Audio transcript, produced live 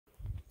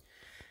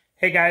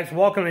Hey guys,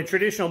 welcome to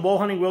Traditional Bow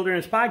Hunting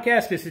Wilderness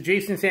Podcast. This is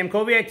Jason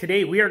Samkoviak.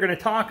 Today we are going to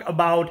talk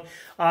about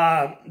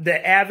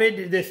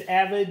this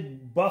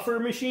Avid buffer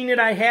machine that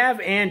I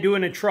have and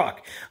doing a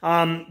truck.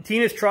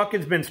 Tina's truck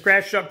has been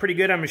scratched up pretty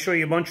good. I'm going to show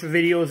you a bunch of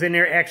videos in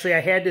there. Actually,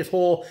 I had this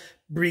whole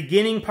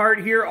beginning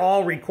part here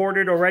all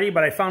recorded already,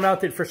 but I found out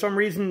that for some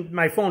reason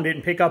my phone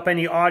didn't pick up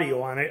any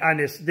audio on it on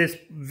this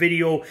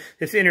video,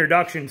 this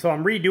introduction, so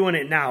I'm redoing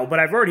it now. But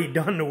I've already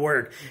done the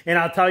work, and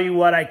I'll tell you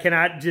what, I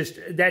cannot just,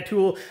 that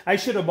tool, I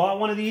should have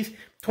bought one of these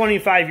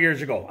 25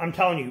 years ago. I'm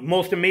telling you,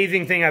 most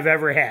amazing thing I've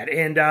ever had.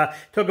 And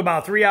took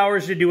about 3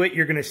 hours to do it.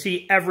 You're going to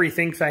see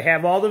everything because I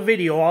have all the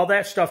video, all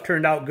that stuff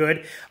turned out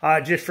good.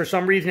 Just for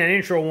some reason, that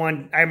intro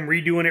one, I'm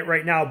redoing it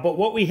right now. But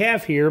what we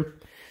have here,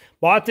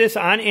 bought this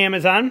on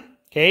Amazon.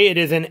 Okay, it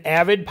is an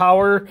Avid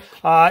Power,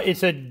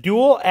 it's a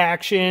dual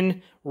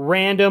action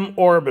random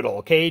orbital,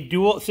 okay,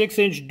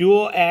 6-inch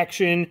dual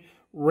action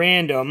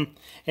random.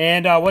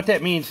 And what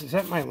that means, is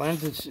that my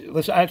lens?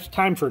 It's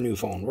time for a new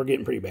phone. We're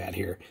getting pretty bad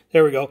here.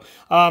 There we go.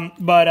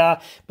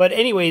 But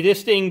anyway,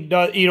 this thing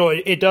does,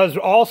 it does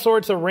all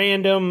sorts of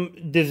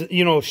random,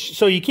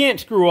 so you can't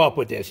screw up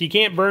with this. You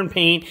can't burn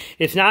paint.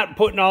 It's not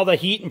putting all the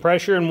heat and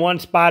pressure in one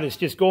spot. It's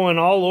just going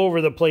all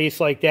over the place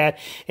like that.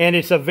 And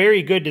it's a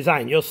very good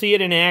design. You'll see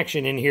it in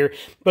action in here.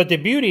 But the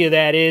beauty of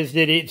that is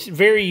that it's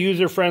very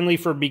user-friendly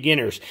for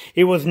beginners.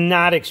 It was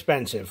not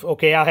expensive.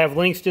 Okay, I'll have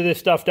links to this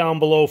stuff down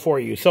below for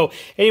you. So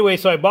anyway,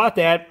 so I bought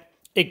that.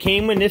 It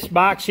came in this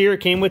box here.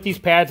 It came with these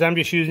pads. I'm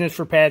just using this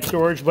for pad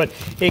storage, but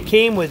it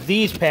came with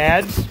these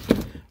pads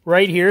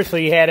right here. So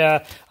you had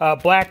a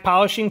black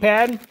polishing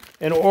pad,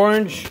 an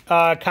orange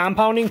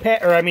compounding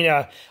pad, or I mean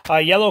a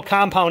yellow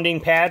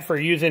compounding pad for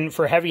using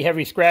for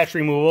heavy scratch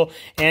removal,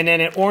 and then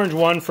an orange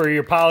one for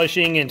your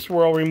polishing and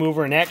swirl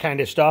remover and that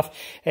kind of stuff.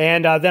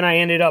 And then I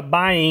ended up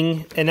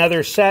buying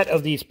another set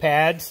of these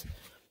pads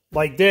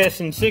like this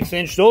in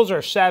 6-inch. Those are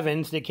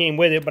 7s that came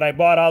with it, but I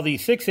bought all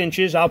these 6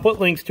 inches. I'll put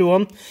links to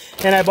them.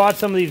 And I bought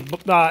some of these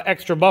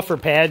extra buffer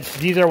pads.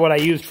 These are what I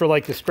used for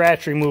like the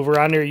scratch remover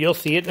on there. You'll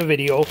see it in the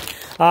video.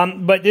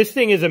 But this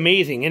thing is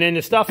amazing. And then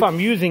the stuff I'm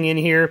using in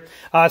here,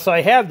 so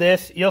I have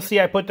this. You'll see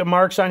I put the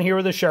marks on here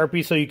with a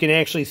Sharpie so you can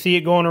actually see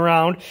it going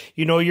around.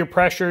 You know your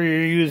pressure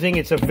you're using.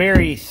 It's a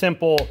very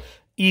simple,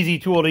 easy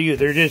tool to use.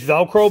 They're just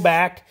Velcro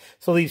backed,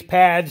 so these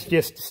pads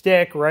just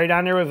stick right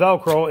on there with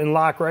Velcro and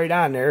lock right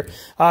on there.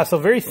 So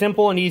very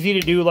simple and easy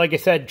to do. Like I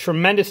said,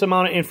 tremendous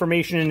amount of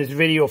information in this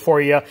video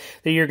for you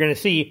that you're going to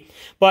see.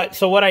 But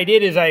so what I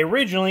did is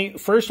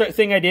first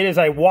thing I did is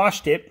I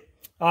washed it.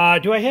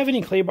 Do I have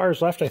any clay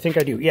bars left? I think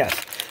I do. Yes.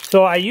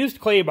 So I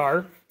used clay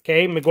bar.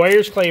 Okay,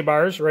 Meguiar's clay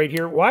bars right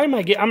here. I'm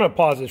going to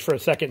pause this for a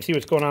second, see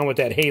what's going on with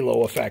that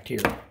halo effect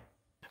here.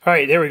 All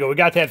right, there we go. We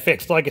got that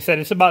fixed. Like I said,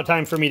 it's about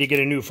time for me to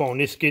get a new phone.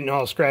 This is getting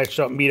all scratched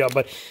up and beat up.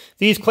 But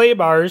these clay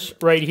bars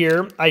right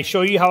here, I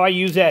show you how I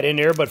use that in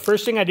there. But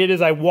first thing I did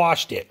is I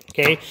washed it,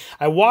 okay?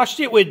 I washed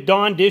it with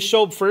Dawn dish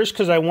soap first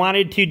because I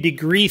wanted to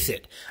degrease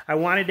it. I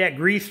wanted that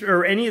grease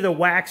or any of the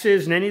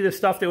waxes and any of the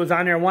stuff that was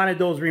on there, I wanted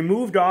those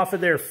removed off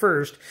of there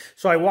first.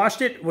 So I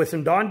washed it with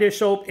some Dawn dish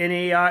soap in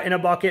a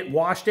bucket,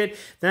 washed it.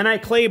 Then I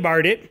clay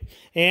barred it.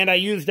 And I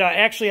used,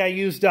 actually I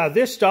used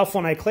this stuff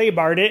when I clay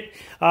barred it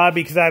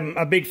because I'm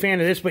a big fan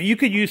of this. But you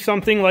could use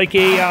something like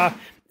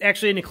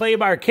actually in the clay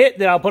bar kit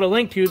that I'll put a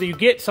link to, that you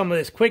get some of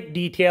this quick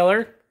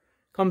detailer.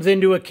 Comes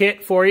into a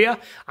kit for you.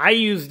 I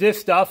use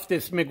this stuff,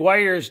 this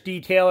Meguiar's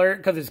detailer,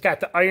 because it's got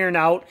the iron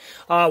out,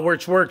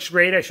 which works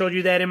great. I showed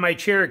you that in my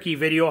Cherokee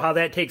video, how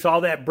that takes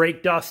all that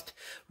brake dust,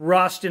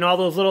 rust, and all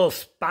those little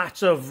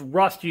spots of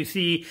rust you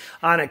see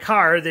on a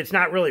car that's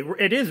not really,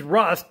 it is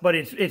rust, but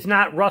it's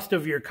not rust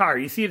of your car.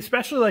 You see it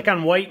especially like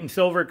on white and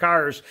silver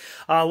cars,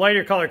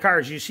 lighter color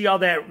cars. You see all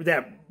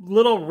that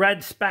little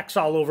red specks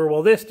all over.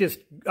 Well, this just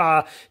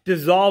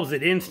dissolves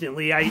it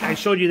instantly. I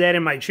showed you that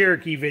in my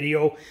Cherokee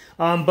video.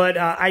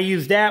 But I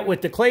use that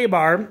with the clay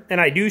bar,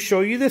 and I do show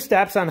you the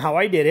steps on how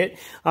I did it.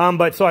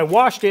 But so I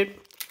washed it,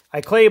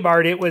 I clay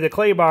barred it with a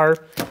clay bar,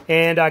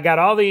 and I got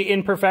all the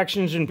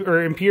imperfections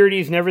or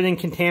impurities and everything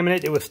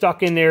contaminant that was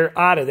stuck in there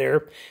out of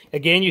there.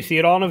 Again, you see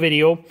it all in the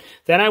video.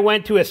 Then I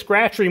went to a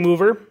scratch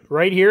remover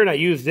right here, and I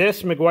used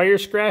this Meguiar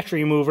scratch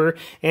remover,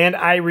 and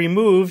I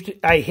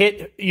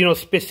hit,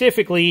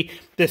 specifically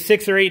the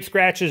 6 or 8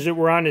 scratches that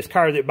were on this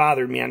car that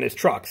bothered me on this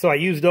truck. So I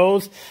used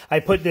those. I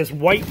put this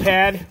white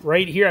pad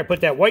right here. I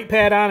put that white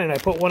pad on, and I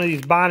put one of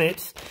these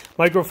bonnets,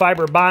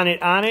 microfiber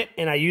bonnet on it,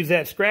 and I used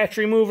that scratch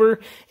remover,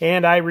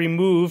 and I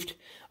removed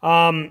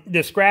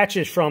the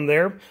scratches from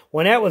there.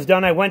 When that was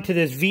done, I went to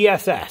this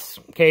VSS.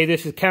 Okay,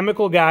 this is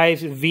Chemical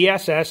Guys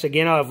VSS.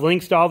 Again, I'll have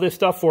links to all this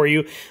stuff for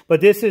you.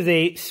 But this is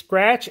a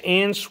scratch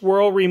and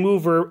swirl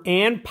remover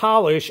and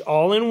polish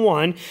all in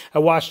one. I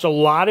watched a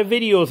lot of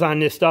videos on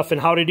this stuff and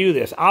how to do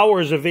this.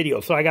 Hours of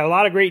video. So I got a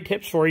lot of great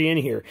tips for you in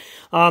here,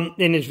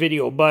 in this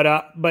video.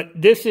 But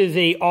this is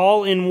a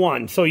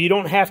all-in-one. So you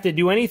don't have to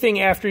do anything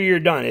after you're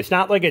done. It's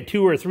not like a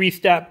 2 or 3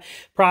 step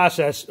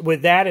process.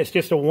 With that, it's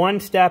just a 1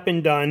 step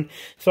and done.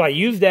 So I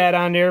used that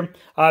on there.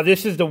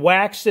 This is the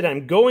wax that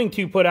I'm going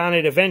to put on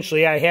it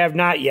eventually. I have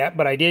not yet,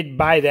 but I did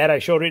buy that. I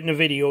showed it in a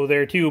video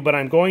there too, but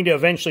I'm going to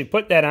eventually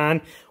put that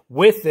on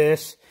with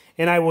this,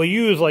 and I will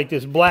use like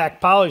this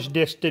black polish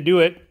disc to do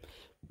it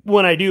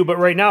when I do, but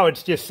right now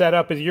it's just set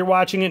up as you're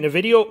watching it in the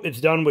video.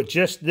 It's done with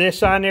just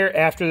this on there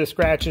after the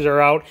scratches are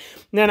out.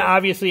 And then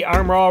obviously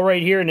Armor All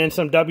right here, and then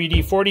some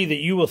WD-40 that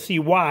you will see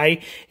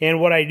why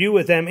and what I do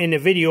with them in the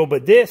video.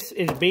 But this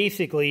is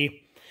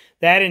basically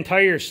that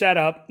entire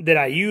setup that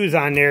I use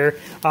on there.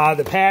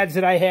 The pads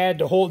that I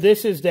had,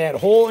 this is that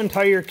whole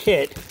entire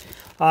kit,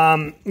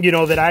 you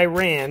know, that I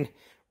ran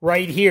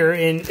right here,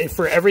 and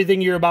for everything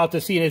you're about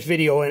to see in this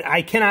video, and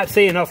I cannot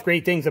say enough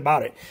great things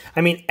about it.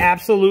 I mean,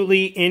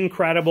 absolutely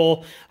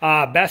incredible.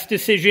 Best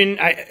decision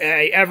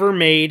I ever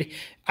made.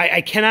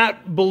 I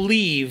cannot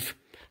believe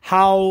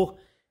how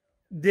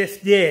this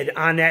did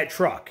on that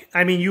truck.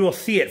 I mean, you will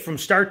see it from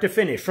start to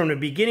finish, from the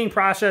beginning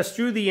process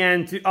through the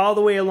end, all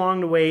the way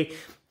along the way.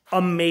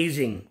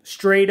 Amazing,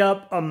 straight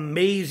up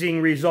amazing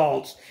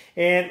results.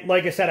 And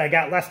like I said, I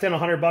got less than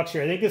 $100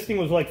 here. I think this thing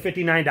was like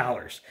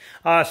 $59,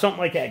 something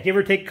like that, give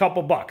or take a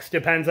couple bucks.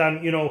 Depends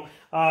on, you know,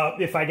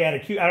 if I got I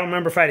don't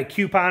remember if I had a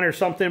coupon or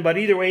something, but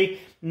either way,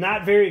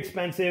 not very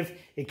expensive.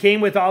 It came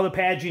with all the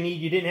pads you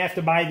need. You didn't have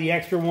to buy the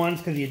extra ones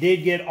because you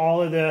did get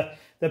all of the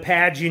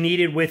pads you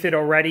needed with it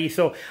already.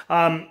 So,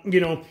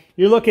 you know,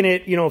 you're looking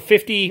at, you know,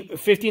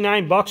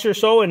 $59 or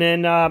so. And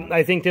then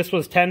I think this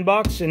was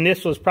 $10, and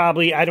this was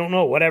probably, I don't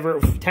know, whatever,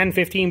 $10,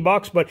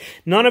 $15, but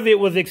none of it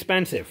was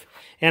expensive.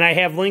 And I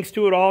have links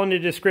to it all in the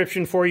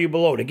description for you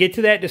below. To get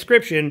to that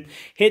description,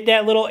 hit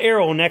that little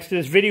arrow next to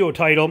this video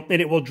title,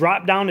 and it will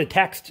drop down the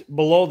text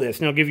below this,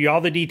 and it'll give you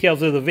all the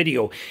details of the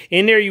video.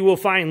 In there, you will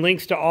find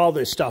links to all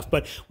this stuff.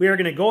 But we are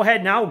going to go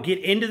ahead now, get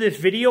into this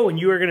video, and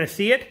you are going to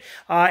see it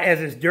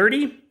as it's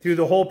dirty, through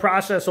the whole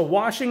process of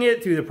washing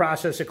it, through the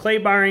process of clay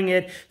barring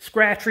it,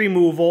 scratch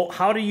removal,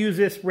 how to use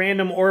this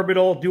random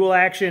orbital dual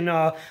action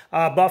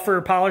buffer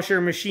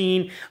polisher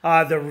machine,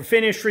 the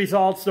finished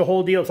results, the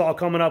whole deal. It's all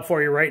coming up for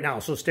you right now,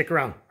 so stick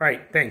around. All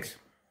right, thanks.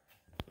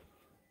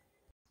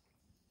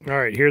 All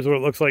right, here's what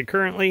it looks like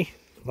currently.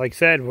 Like I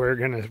said, we're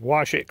going to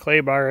wash it,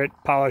 clay bar it,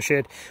 polish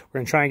it. We're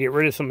going to try and get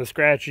rid of some of the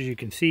scratches you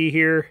can see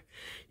here.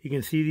 You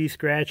can see these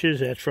scratches.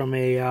 That's from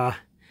a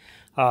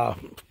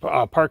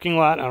parking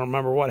lot. I don't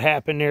remember what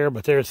happened there,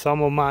 but there's some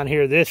of them on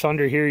here. This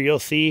under here you'll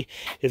see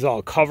is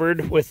all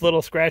covered with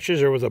little scratches.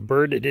 There was a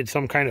bird that did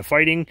some kind of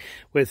fighting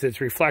with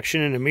its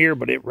reflection in the mirror,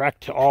 but it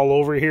wrecked all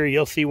over here.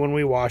 You'll see when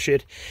we wash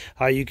it.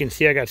 You can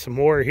see I got some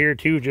more here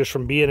too, just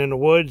from being in the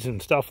woods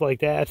and stuff like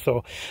that.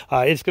 So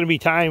it's going to be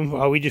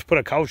time. We just put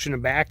a couch in the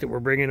back that we're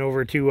bringing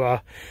over to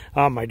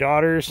my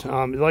daughter's.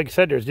 Like I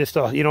said, there's just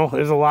you know,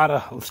 there's a lot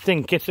of, this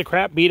thing gets the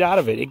crap beat out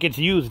of it. It gets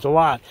used a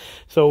lot.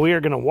 So we are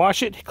going to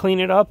wash it,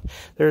 clean it up.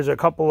 There's a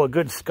couple of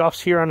good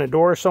scuffs here on the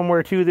door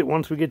somewhere too, that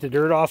once we get the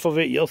dirt off of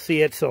it, you'll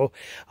see it. So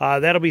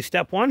that'll be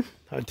step one.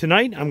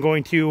 Tonight I'm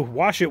going to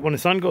wash it when the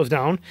sun goes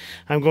down.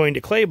 I'm going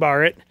to clay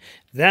bar it.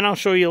 Then I'll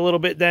show you a little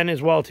bit then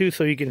as well too,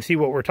 so you can see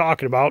what we're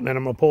talking about. And then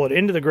I'm going to pull it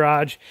into the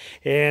garage,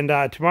 and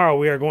tomorrow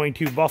we are going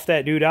to buff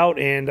that dude out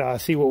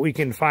and see what we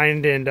can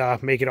find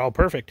and make it all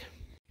perfect.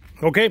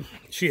 Okay,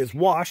 she is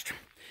washed.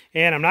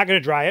 And I'm not going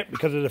to dry it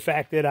because of the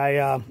fact that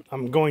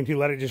I'm going to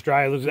let it just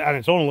dry on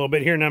its own a little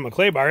bit here, and then I'm going to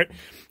clay bar it.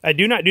 I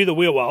do not do the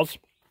wheel wells.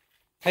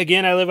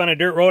 Again, I live on a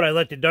dirt road. I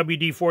let the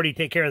WD-40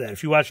 take care of that.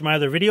 If you watch my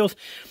other videos,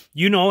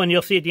 you know, and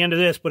you'll see at the end of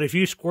this, but if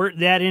you squirt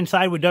that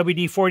inside with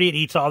WD-40, it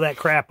eats all that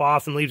crap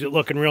off and leaves it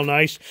looking real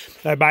nice.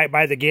 I buy it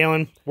by the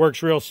gallon.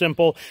 Works real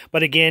simple.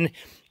 But again,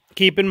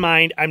 keep in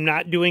mind, I'm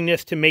not doing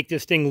this to make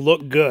this thing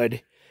look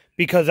good.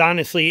 Because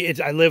honestly,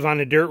 I live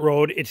on a dirt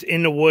road. It's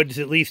in the woods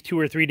at least 2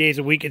 or 3 days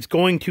a week. It's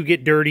going to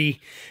get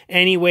dirty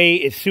anyway.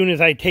 As soon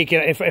as I take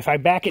it, if I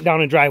back it down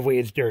a driveway,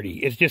 it's dirty.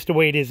 It's just the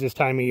way it is this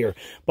time of year.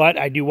 But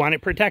I do want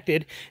it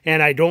protected,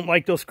 and I don't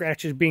like those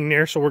scratches being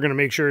there, so we're going to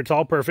make sure it's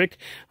all perfect.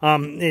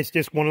 It's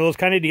just one of those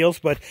kind of deals,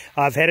 but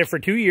I've had it for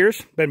 2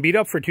 years, been beat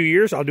up for 2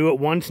 years. I'll do it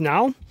once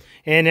now,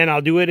 and then I'll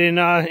do it in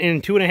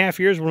 2.5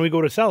 years when we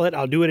go to sell it.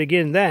 I'll do it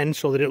again then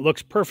so that it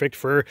looks perfect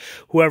for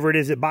whoever it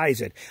is that buys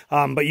it.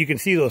 But you can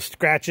see those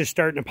scratches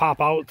starting to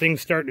pop out,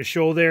 things starting to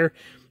show there.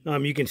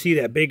 You can see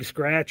that big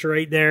scratch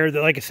right there.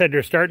 Like I said,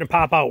 they're starting to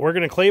pop out. We're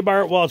going to clay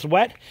bar it while it's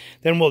wet,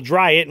 then we'll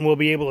dry it, and we'll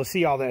be able to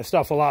see all that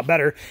stuff a lot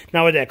better.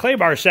 Now with that clay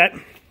bar set,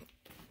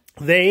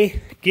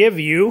 they give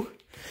you,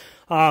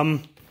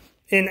 and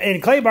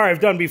clay bar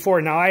I've done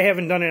before. Now I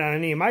haven't done it on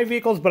any of my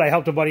vehicles, but I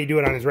helped a buddy do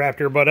it on his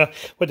Raptor. But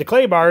with the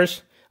clay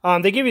bars,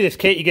 they give you this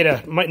kit. You get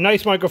a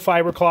nice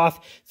microfiber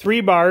cloth,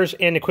 3 bars,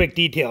 and a quick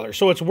detailer.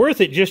 So it's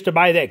worth it just to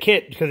buy that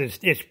kit because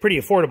it's pretty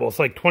affordable. It's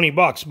like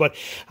 $20, but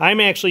I'm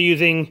actually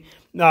using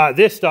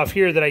this stuff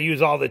here that I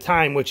use all the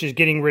time, which is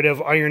getting rid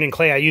of iron and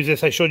clay. I use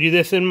this. I showed you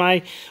this in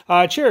my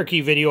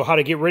Cherokee video, how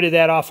to get rid of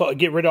that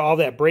get rid of all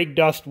that brake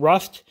dust,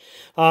 rust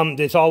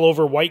that's all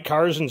over white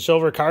cars and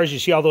silver cars. You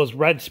see all those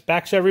red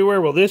specks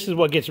everywhere? Well, this is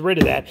what gets rid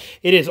of that.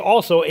 It is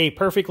also a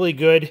perfectly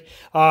good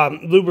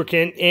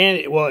lubricant,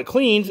 and while it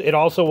cleans, it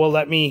also will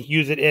let me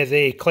use it as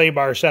a clay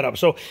bar setup.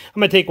 So I'm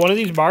going to take one of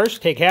these bars,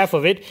 take half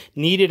of it,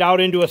 knead it out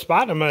into a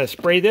spot. I'm going to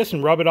spray this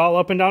and rub it all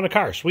up and down the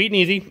car. Sweet and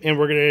easy, and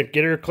we're going to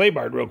get her clay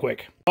barred real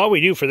quick. All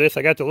we do for this,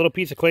 I got the little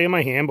piece of clay in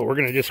my hand, but we're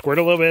going to just squirt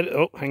a little bit.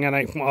 Oh, hang on.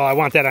 Well, I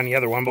want that on the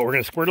other one, but we're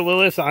going to squirt a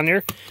little of this on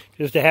there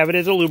just to have it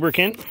as a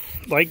lubricant,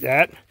 like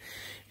that.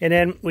 And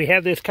then we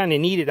have this kind of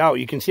kneaded out.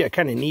 You can see I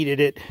kind of kneaded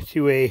it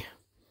to a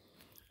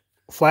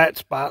flat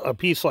spot, a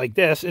piece like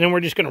this. And then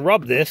we're just going to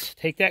rub this,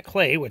 take that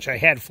clay, which I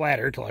had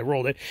flatter till I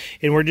rolled it,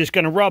 and we're just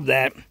going to rub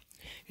that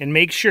and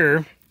make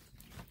sure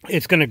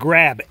it's going to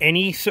grab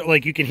any, so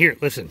like you can hear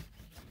it. Listen.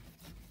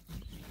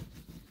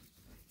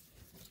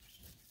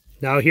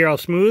 Now hear how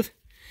smooth?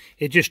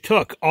 It just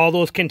took all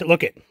those,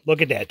 look at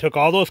that. Took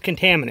all those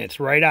contaminants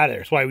right out of there.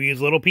 That's why we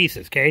use little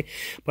pieces, okay?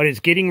 But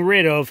it's getting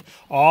rid of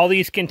all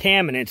these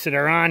contaminants that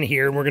are on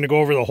here. And we're going to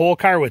go over the whole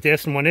car with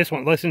this. And when this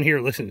one, listen here,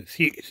 listen.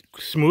 See,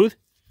 smooth?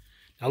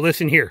 Now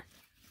listen here.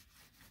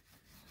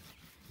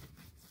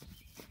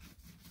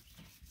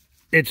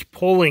 It's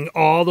pulling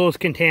all those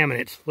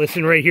contaminants.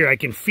 Listen right here. I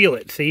can feel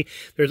it. See,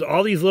 there's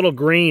all these little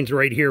grains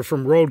right here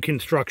from road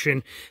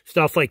construction,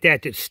 stuff like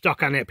that that's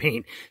stuck on that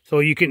paint.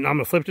 So you can, I'm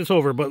going to flip this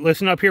over, but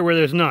listen up here where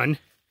there's none.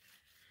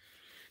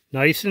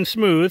 Nice and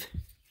smooth.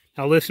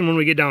 Now listen when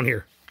we get down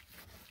here.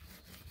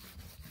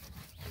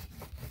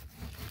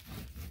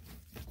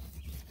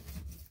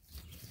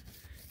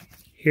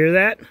 Hear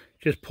that?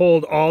 Just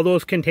pulled all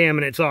those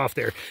contaminants off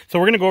there. So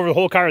we're going to go over the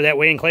whole car that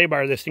way and clay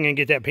bar this thing and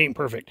get that paint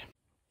perfect.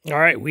 All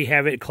right, we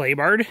have it clay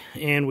barred,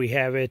 and we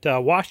have it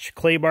washed,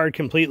 clay barred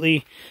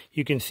completely.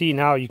 You can see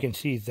now, you can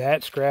see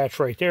that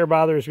scratch right there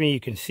bothers me. You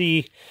can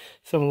see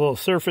some little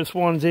surface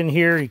ones in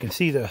here. You can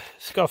see the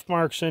scuff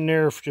marks in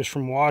there just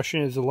from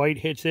washing as the light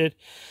hits it.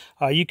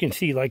 You can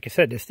see, like I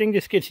said, this thing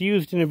just gets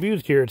used and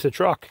abused here. It's a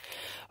truck.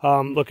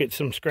 Look at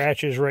some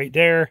scratches right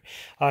there.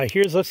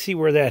 Let's see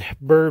where that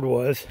bird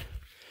was.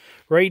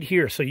 Right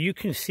here, so you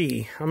can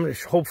see, I'm going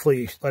to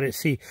hopefully let it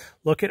see.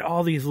 Look at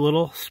all these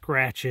little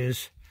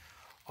scratches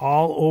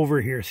all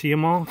over here. See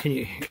them all? Can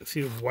you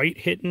see the white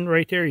hitting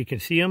right there? You can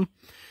see them.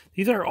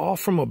 These are all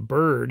from a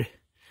bird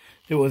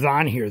that was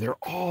on here. They're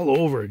all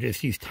over.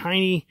 Just these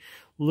tiny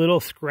little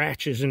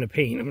scratches in the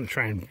paint. I'm going to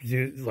try and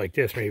do like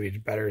this. Maybe it's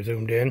better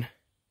zoomed in.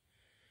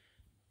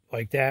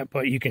 Like that.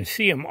 But you can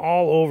see them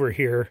all over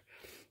here.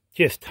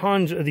 Just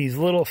tons of these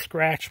little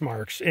scratch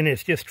marks. And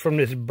it's just from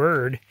this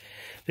bird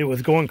that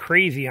was going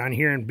crazy on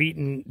here and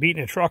beating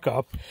a truck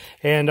up.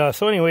 And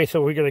so anyway,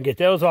 so we're going to get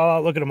those all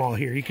out. Look at them all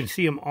here. You can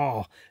see them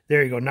all.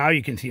 There you go. Now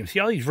you can see them. See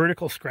all these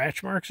vertical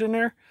scratch marks in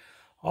there?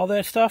 All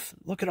that stuff?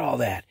 Look at all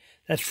that.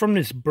 That's from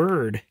this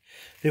bird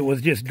that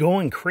was just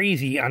going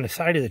crazy on the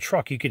side of the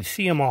truck. You can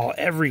see them all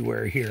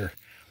everywhere here.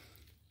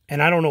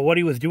 And I don't know what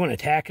he was doing,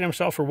 attacking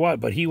himself or what,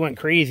 but he went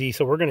crazy.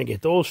 So we're going to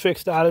get those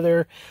fixed out of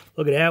there.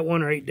 Look at that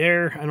one right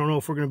there. I don't know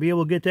if we're going to be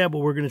able to get that, but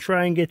we're going to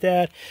try and get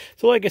that.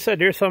 So like I said,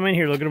 there's some in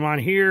here. Look at them on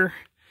here.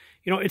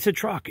 You know, it's a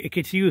truck. It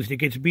gets used. It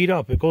gets beat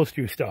up. It goes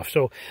through stuff.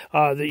 So,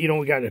 you know,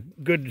 we got a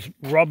good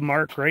rub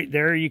mark right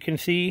there, you can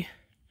see.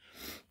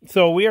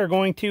 So we are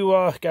going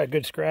to, got a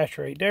good scratch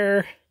right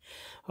there.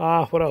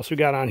 What else we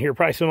got on here?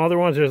 Probably some other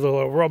ones. There's a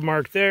little rub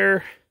mark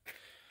there.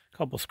 A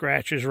couple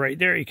scratches right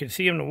there. You can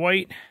see them, the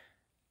white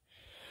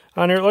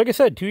on there. Like I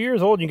said, 2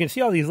 years old. You can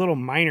see all these little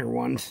minor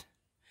ones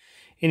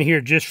in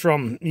here just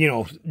from, you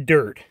know,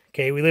 dirt.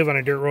 Okay, we live on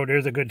a dirt road.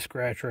 There's a good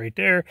scratch right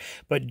there.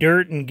 But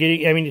dirt and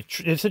getting, I mean,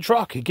 it's a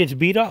truck. It gets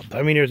beat up.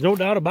 I mean, there's no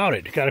doubt about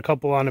it. Got a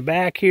couple on the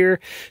back here.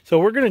 So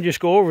we're going to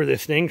just go over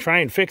this thing, try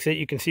and fix it.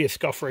 You can see a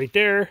scuff right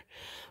there.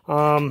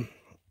 You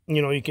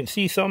know, you can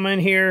see some in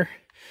here.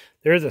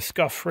 There's a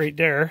scuff right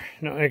there.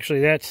 No, actually,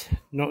 that's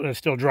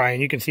still dry,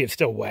 and you can see it's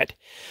still wet.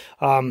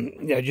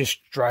 I just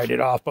dried it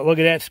off. But look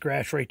at that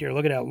scratch right there.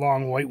 Look at that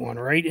long white one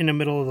right in the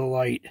middle of the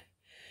light.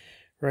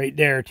 Right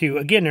there, too.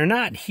 Again, they're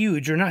not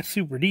huge. They're not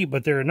super deep,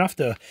 but they're enough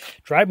to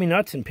drive me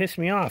nuts and piss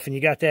me off. And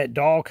you got that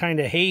dull kind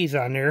of haze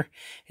on there.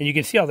 And you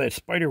can see all that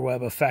spider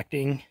web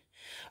affecting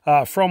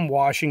from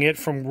washing it,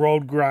 from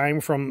road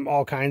grime, from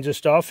all kinds of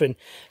stuff. And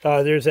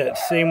there's that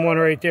same one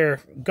right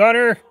there.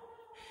 Gutter.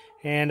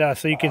 And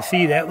so you can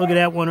see that. Look at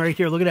that one right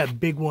there. Look at that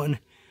big one.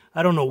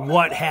 I don't know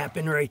what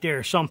happened right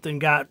there. Something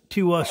got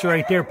to us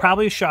right there.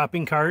 Probably a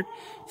shopping cart.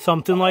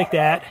 Something like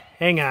that.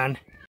 Hang on.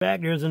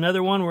 Back, there's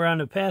another one. We're on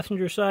the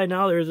passenger side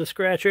now. There's a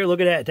scratch there.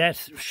 Look at that.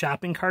 That's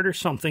shopping cart or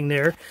something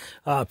there.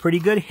 Pretty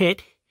good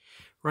hit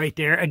right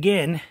there.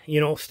 Again,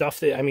 you know, stuff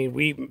that, I mean,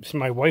 it's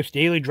my wife's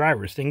daily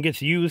driver. This thing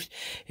gets used,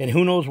 and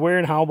who knows where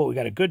and how, but we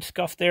got a good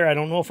scuff there. I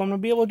don't know if I'm going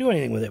to be able to do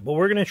anything with it, but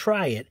we're going to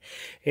try it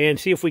and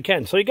see if we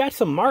can. So you got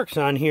some marks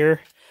on here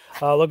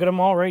Look at them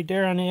all right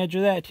there on the edge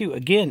of that too.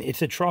 Again,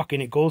 it's a truck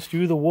and it goes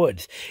through the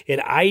woods.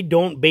 And I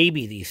don't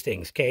baby these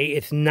things, okay?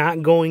 It's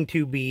not going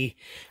to be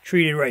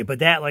treated right. But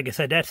that, like I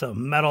said, that's a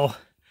metal...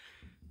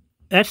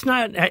 That's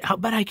not,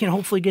 but I can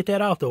hopefully get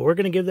that out though. We're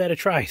going to give that a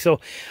try. So,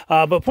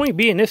 but point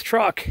being, this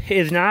truck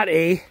is not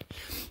a...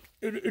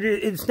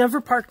 It's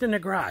never parked in the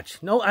garage.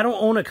 No, I don't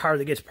own a car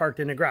that gets parked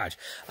in the garage.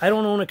 I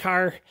don't own a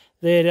car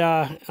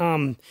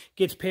that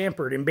gets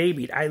pampered and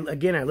babied.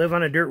 Again, I live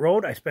on a dirt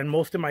road. I spend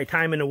most of my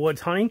time in the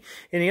woods hunting,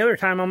 and the other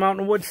time I'm out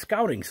in the woods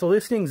scouting. So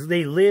this thing's,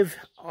 they live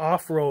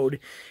off-road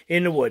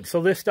in the woods. So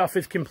this stuff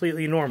is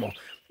completely normal.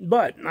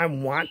 But I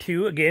want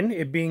to, again,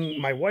 it being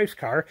my wife's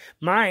car,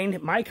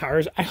 my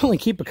cars, I only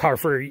keep a car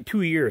for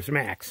 2 years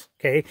max,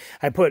 okay?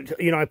 I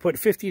put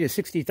 50 to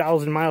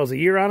 60,000 miles a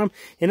year on them,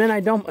 and then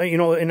I dump,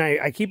 and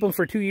I keep them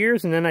for 2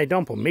 years, and then I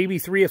dump them. Maybe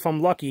 3 if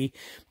I'm lucky,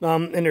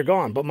 and they're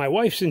gone. But my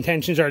wife's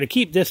intentions are to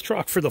keep this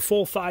truck for the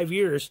full 5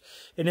 years,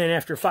 and then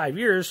after 5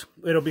 years,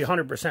 it'll be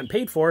 100%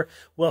 paid for.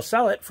 We'll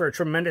sell it for a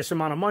tremendous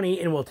amount of money,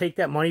 and we'll take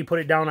that money, put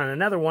it down on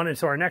another one, and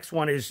so our next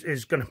one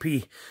is going to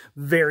be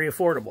very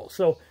affordable.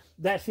 So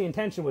that's the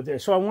intention with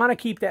this. So I want to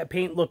keep that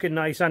paint looking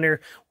nice on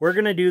there. We're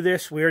going to do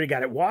this. We already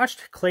got it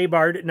washed, clay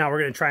barred. Now we're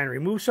going to try and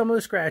remove some of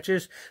the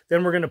scratches.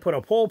 Then we're going to put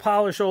a pole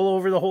polish all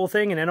over the whole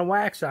thing and then a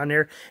wax on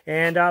there.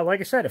 And like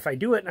I said, if I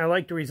do it and I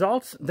like the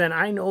results, then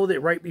I know that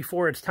right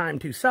before it's time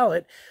to sell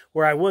it,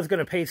 where I was going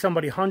to pay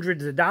somebody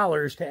hundreds of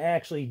dollars to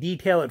actually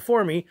detail it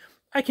for me,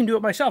 I can do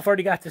it myself. I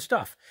already got the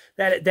stuff.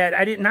 That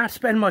I did not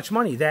spend much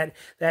money. That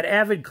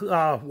Avid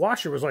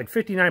washer was like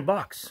 59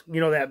 bucks. You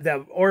know,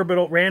 that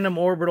random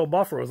orbital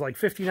buffer was like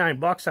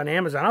 59 bucks on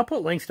Amazon. I'll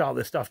put links to all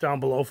this stuff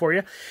down below for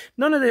you.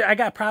 None of the, I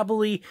got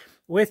probably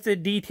with the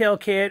detail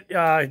kit,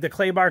 the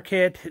clay bar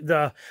kit,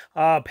 the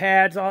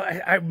pads,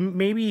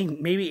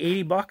 maybe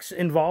 80 bucks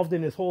involved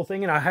in this whole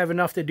thing, and I have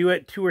enough to do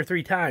it 2 or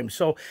 3 times.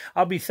 So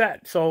I'll be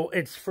set. So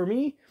it's, for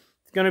me,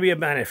 going to be a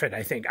benefit,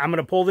 I think. I'm going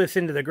to pull this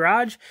into the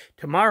garage.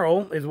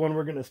 Tomorrow is when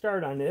we're going to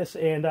start on this,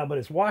 and but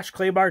it's washed,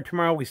 clay bar.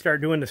 Tomorrow we start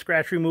doing the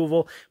scratch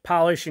removal,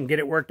 polish, and get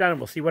it worked on, and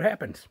we'll see what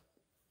happens.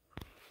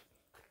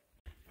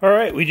 All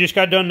right, we just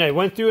got done. I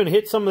went through and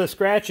hit some of the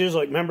scratches.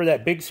 Like, remember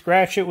that big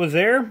scratch that was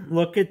there?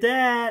 Look at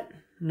that.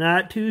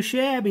 Not too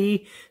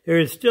shabby. There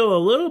is still a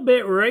little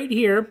bit right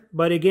here,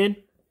 but again,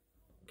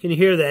 can you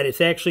hear that?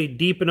 It's actually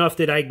deep enough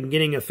that I'm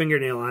getting a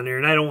fingernail on there,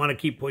 and I don't want to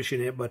keep pushing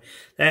it, but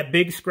that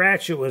big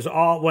scratch, it was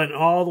went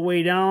all the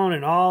way down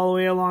and all the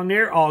way along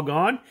there, all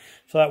gone.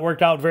 So that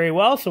worked out very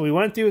well. So we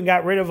went through and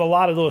got rid of a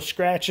lot of those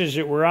scratches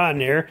that were on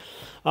there.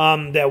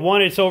 That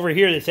one that's over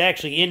here that's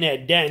actually in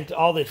that dent,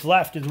 all that's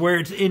left is where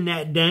it's in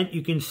that dent.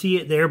 You can see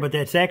it there, but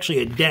that's actually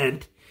a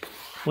dent.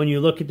 When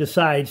you look at the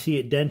side, see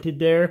it dented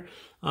there.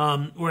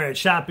 Where a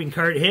shopping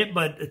cart hit,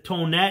 but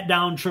toned that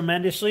down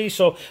tremendously.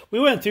 So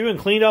we went through and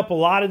cleaned up a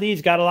lot of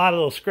these, got a lot of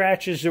those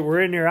scratches that were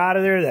in there out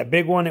of there. That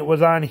big one, it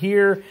was on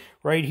here,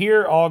 right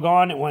here, all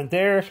gone. It went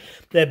there.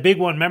 That big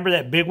one, remember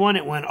that big one?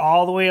 It went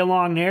all the way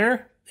along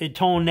there. It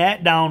toned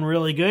that down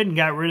really good and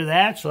got rid of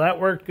that, so that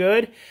worked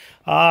good.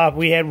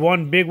 We had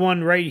one big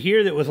one right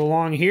here that was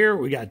along here.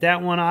 We got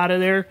that one out of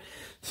there.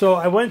 So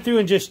I went through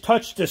and just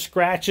touched the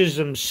scratches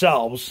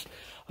themselves.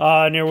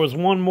 And there was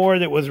one more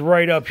that was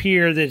right up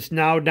here that's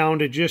now down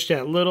to just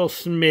that little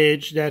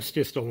smidge. That's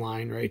just a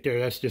line right there.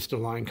 That's just a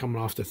line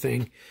coming off the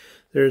thing.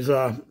 There's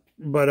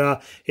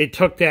it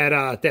took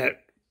that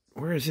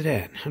where is it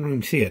at? I don't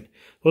even see it.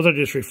 Those are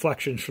just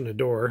reflections from the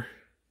door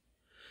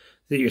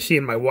that you're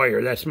seeing my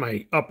wire. That's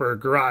my upper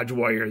garage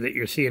wire that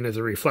you're seeing as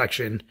a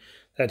reflection.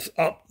 That's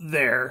up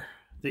there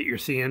that you're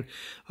seeing.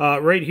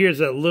 Right here's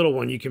a little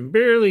one. You can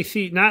barely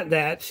see, not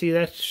that. See,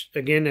 that's,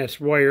 again, that's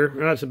wire.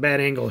 That's a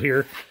bad angle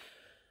here.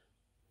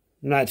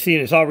 I'm not seeing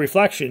it's all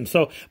reflection.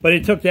 So, but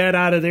it took that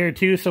out of there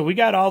too. So we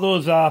got all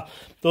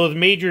those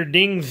major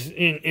dings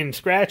and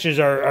scratches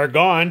are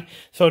gone.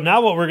 So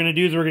now what we're going to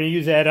do is we're going to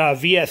use that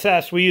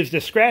VSS. We used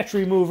the scratch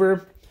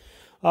remover,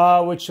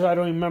 which I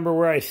don't even remember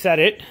where I set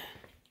it.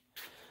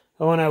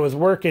 When I was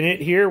working it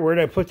here, where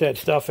did I put that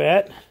stuff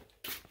at?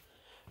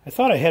 I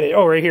thought I had it.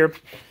 Oh, right here.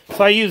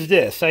 So I used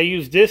this. I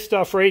used this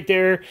stuff right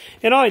there.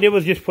 And all I did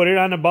was just put it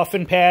on a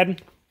buffing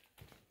pad.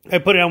 I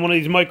put it on one of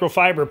these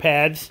microfiber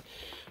pads.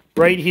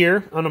 Right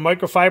here on a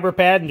microfiber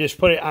pad and just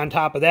put it on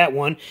top of that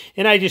one.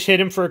 And I just hit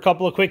them for a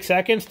couple of quick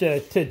seconds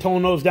to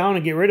tone those down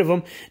and get rid of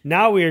them.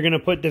 Now we are going to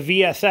put the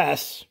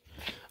VSS,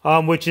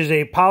 which is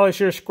a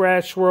polisher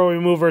scratch swirl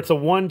remover. It's a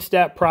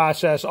one-step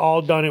process,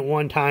 all done at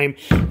one time.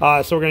 So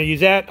we're going to use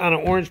that on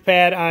an orange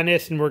pad on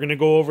this, and we're going to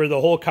go over the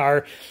whole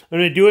car. I'm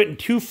going to do it in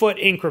 2-foot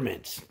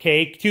increments,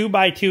 okay?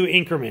 2x2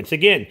 increments.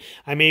 Again,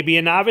 I may be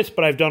a novice,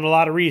 but I've done a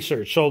lot of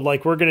research. So,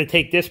 like, we're going to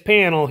take this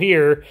panel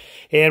here,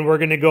 and we're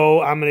going to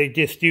go, I'm going to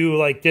just do,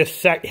 like,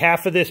 this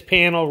half of this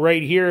panel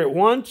right here at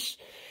once.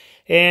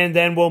 And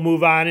then we'll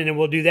move on, and then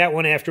we'll do that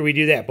one after we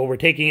do that. But we're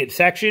taking it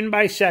section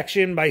by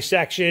section by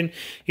section.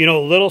 You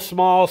know, little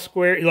small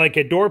square, like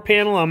a door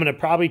panel, I'm going to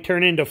probably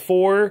turn into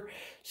 4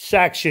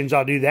 sections.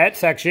 I'll do that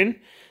section.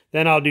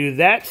 then I'll do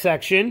that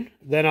section,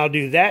 then I'll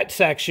do that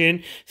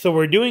section. So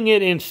we're doing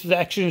it in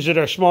sections that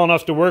are small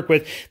enough to work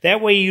with.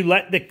 That way you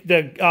let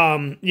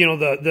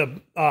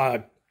the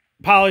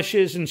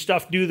polishes and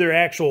stuff do their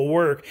actual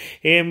work,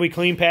 and we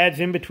clean pads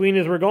in between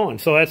as we're going.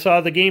 So that's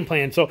the game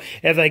plan. So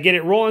as I get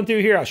it rolling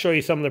through here, I'll show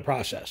you some of the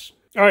process.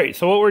 All right,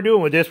 so what we're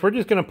doing with this, we're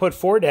just going to put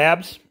 4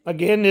 dabs.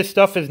 Again, this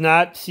stuff is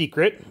not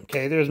secret.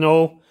 Okay, there's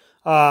no,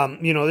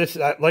 this,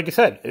 like I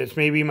said, it's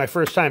maybe my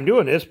first time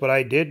doing this, but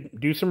I did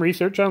do some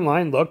research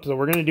online, looked, so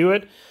we're going to do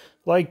it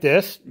like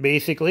this,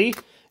 basically,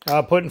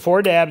 putting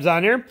 4 dabs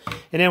on there.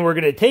 And then we're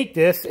going to take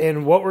this,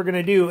 and what we're going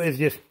to do is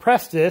just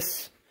press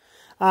this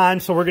on.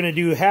 So we're going to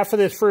do half of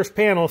this first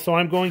panel, so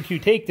I'm going to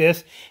take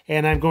this,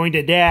 and I'm going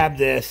to dab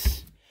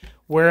this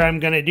where I'm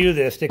going to do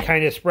this to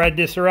kind of spread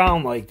this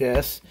around like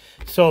this.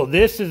 So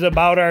this is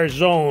about our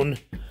zone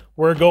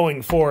we're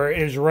going for,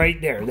 is right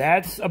there.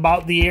 That's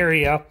about the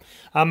area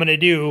I'm going to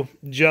do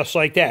just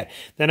like that.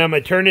 Then I'm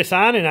going to turn this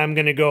on, and I'm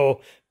going to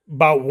go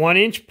about 1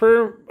 inch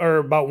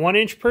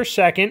per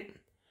second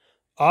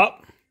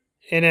up,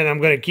 and then I'm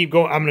going to keep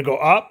going. I'm going to go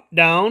up,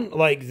 down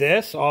like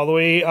this, all the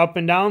way up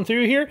and down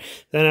through here.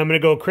 Then I'm going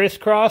to go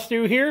crisscross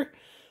through here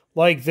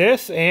like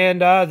this,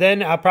 and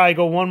then I'll probably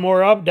go 1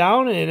 more up,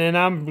 down, and then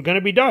I'm going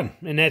to be done,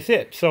 and that's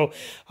it. So,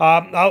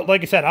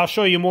 like I said, I'll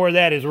show you more of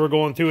that as we're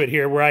going through it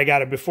here, where I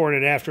got it before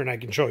and after, and I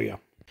can show you.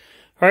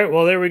 All right,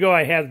 well, there we go.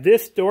 I have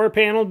this door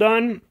panel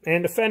done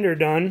and the fender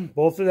done.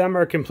 Both of them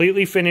are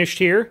completely finished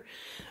here,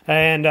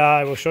 and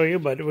I will show you,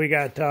 but we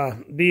got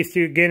these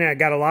two. Again, I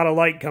got a lot of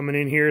light coming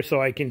in here,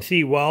 so I can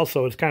see well,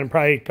 so it's kind of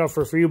probably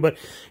tougher for you, but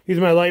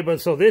use my light.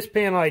 But so this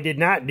panel I did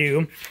not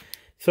do.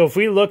 So if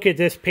we look at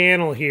this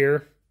panel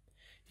here,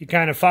 you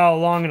kind of follow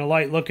along in the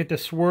light. Look at the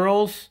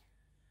swirls.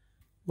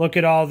 Look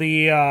at all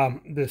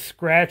the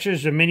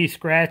scratches, the mini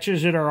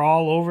scratches that are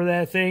all over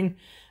that thing.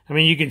 I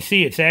mean, you can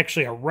see it's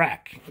actually a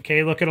wreck.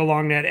 Okay, look at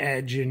along that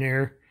edge in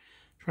there.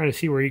 Trying to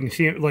see where you can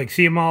see it. Like,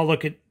 see them all.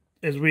 Look at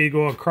as we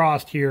go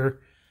across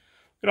here.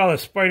 Look at all the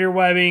spider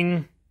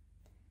webbing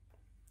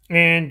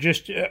and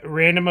just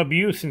random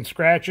abuse and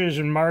scratches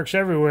and marks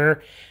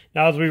everywhere.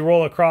 Now, as we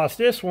roll across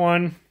this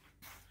one,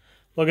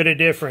 look at the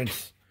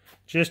difference.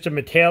 Just a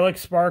metallic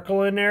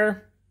sparkle in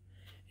there,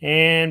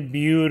 and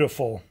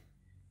beautiful.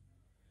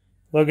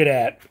 Look at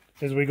that.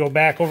 As we go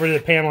back over to the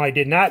panel I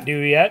did not do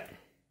yet.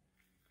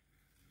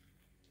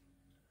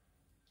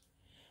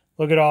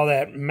 Look at all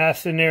that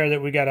mess in there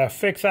that we got to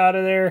fix out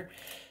of there.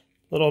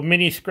 Little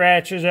mini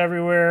scratches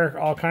everywhere.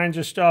 All kinds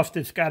of stuff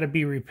that's got to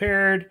be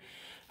repaired.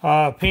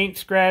 Paint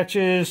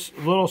scratches,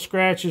 little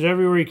scratches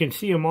everywhere. You can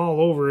see them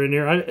all over in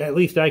there. At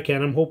least I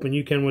can. I'm hoping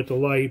you can with the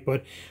light.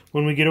 But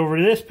when we get over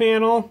to this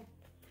panel,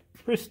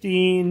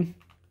 pristine,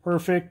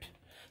 perfect.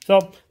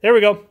 So there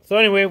we go. So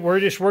anyway, we're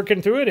just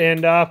working through it,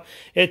 and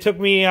it took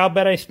me, I'll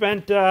bet I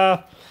spent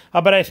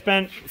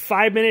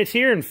 5 minutes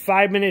here and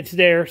 5 minutes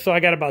there. So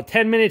I got about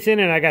 10 minutes in,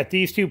 and I got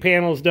these 2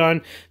 panels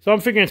done. So I'm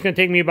figuring it's going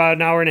to take me about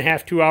an hour and a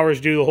half, 2 hours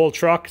to do the whole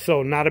truck.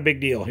 So not a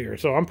big deal here.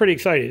 So I'm pretty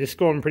excited. It's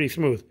going pretty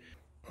smooth.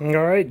 All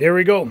right, there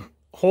we go.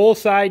 Whole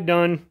side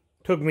done.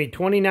 Took me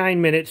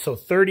 29 minutes, so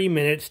 30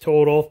 minutes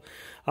total.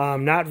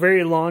 Not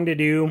very long to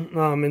do.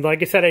 And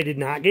like I said, I did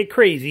not get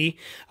crazy.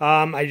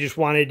 I just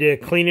wanted to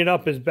clean it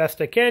up as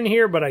best I can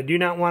here, but I do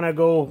not want to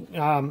go,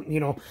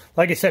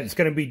 like I said, it's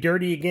going to be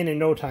dirty again in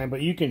no time,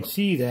 but you can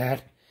see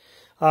that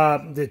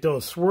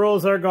those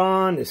swirls are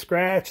gone, the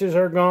scratches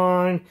are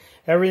gone,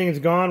 everything's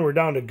gone. We're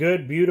down to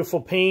good,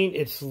 beautiful paint.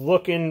 It's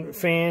looking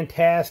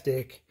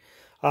fantastic.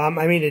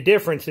 I mean, the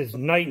difference is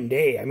night and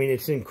day. I mean,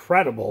 it's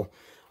incredible.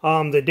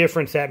 The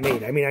difference that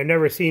made. I mean, I've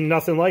never seen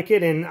nothing like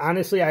it, and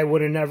honestly, I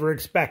would have never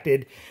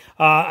expected.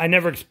 I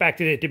never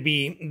expected it to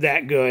be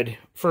that good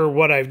for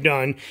what I've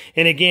done.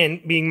 And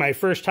again, being my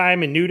first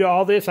time and new to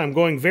all this, I'm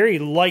going very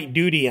light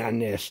duty on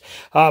this.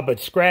 But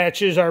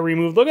scratches are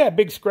removed. Look at that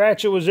big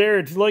scratch that was there.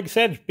 It's like I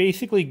said, it's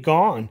basically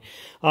gone.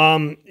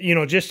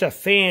 Just a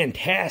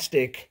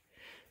fantastic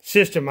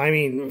system. I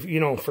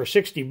mean, for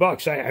 60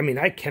 bucks, I mean,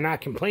 I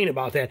cannot complain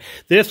about that.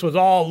 This was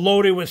all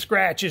loaded with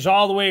scratches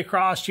all the way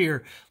across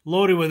here,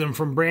 loaded with them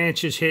from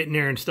branches hitting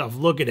there and stuff.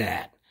 Look at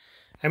that.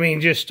 I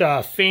mean, just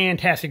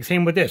fantastic.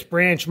 Same with this,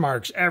 branch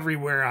marks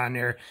everywhere on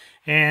there.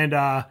 And,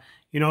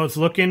 it's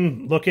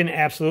looking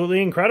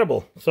absolutely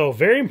incredible. So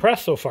very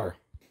impressed so far.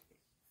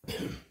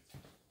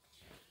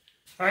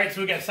 All right,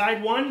 so we got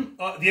side one,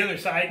 the other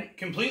side,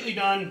 completely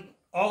done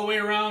all the way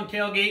around,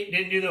 tailgate.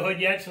 Didn't do the hood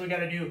yet, so we got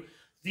to do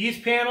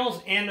these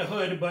panels and the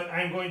hood, but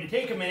I'm going to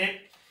take a minute,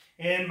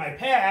 and my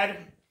pad,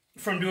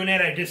 from doing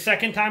that, I just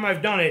second time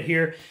I've done it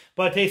here,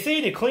 but they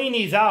say to clean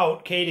these out,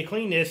 okay, to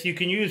clean this, you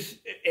can use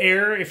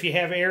air if you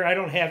have air. I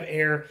don't have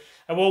air.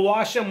 I will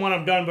wash them when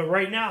I'm done, but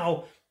right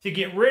now, to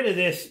get rid of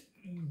this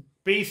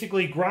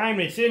basically grime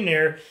that's in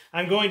there,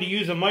 I'm going to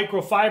use a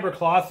microfiber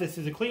cloth. This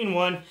is a clean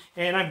one,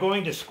 and I'm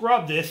going to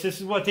scrub this. This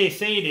is what they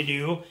say to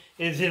do,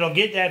 is it'll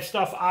get that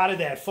stuff out of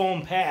that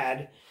foam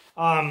pad,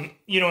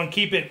 and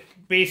keep it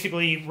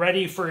basically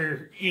ready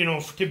for,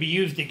 to be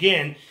used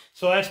again.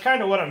 So that's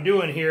kind of what I'm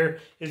doing here,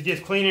 is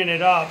just cleaning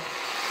it up.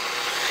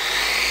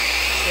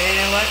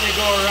 and letting it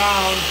go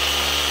around.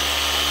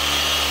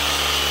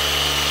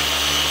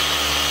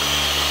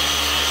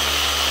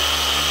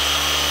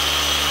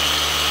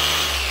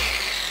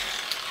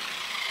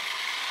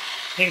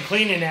 And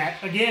cleaning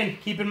that. Again,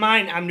 keep in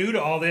mind, I'm new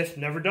to all this,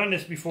 never done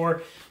this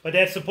before, but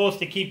that's supposed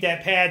to keep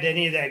that pad,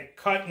 any of that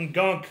cut and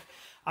gunk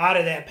out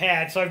of that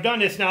pad. So I've done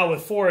this now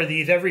with 4 of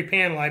these. Every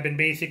panel I've been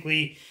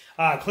basically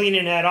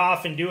cleaning that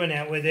off and doing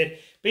that with it.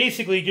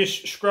 Basically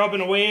just scrubbing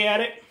away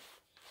at it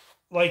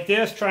like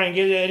this, try and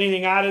get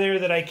anything out of there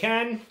that I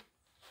can,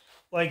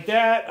 like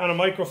that, on a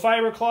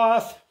microfiber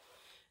cloth.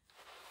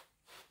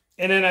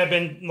 And then I've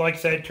been, like I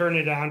said, turn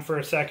it on for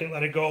a second,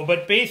 let it go.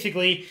 But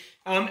basically,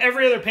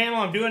 every other panel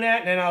I'm doing that,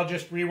 and then I'll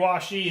just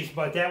rewash these.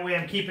 But that way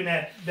I'm keeping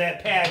that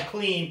pad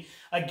clean.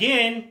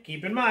 Again,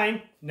 keep in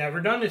mind,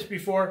 never done this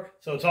before,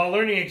 so it's all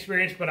learning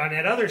experience. But on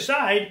that other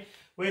side,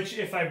 which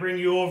if I bring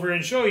you over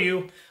and show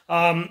you,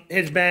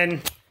 has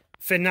been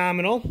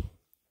phenomenal.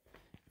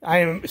 I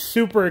am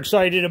super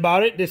excited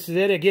about it. This is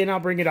it. Again,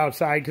 I'll bring it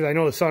outside because I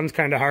know the sun's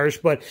kind of harsh,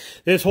 but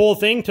this whole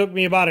thing took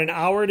me about an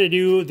hour to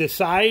do the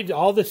sides,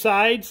 all the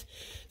sides,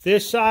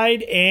 this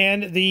side,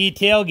 and the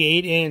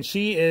tailgate, and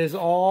she is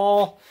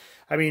all,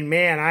 I mean,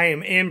 man, I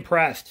am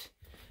impressed.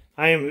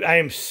 I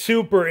am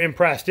super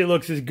impressed. It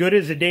looks as good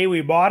as the day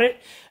we bought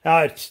it.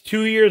 It's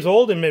 2 years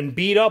old and been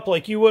beat up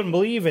like you wouldn't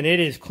believe, and it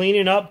is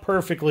cleaning up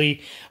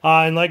perfectly.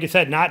 And like I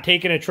said, not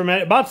taking a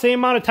tremendous, about the same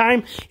amount of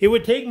time it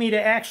would take me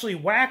to actually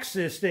wax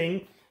this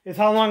thing is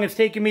how long it's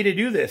taken me to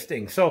do this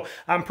thing. So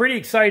I'm pretty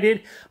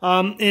excited.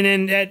 And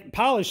then that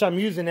polish I'm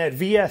using, that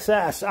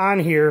VSS on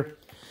here,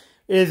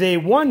 is a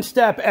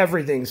one-step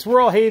everything.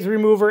 Swirl, haze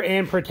remover,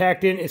 and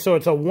protectant. So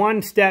it's a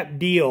one-step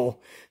deal.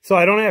 So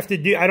I don't have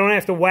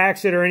to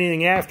wax it or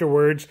anything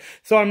afterwards.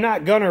 So I'm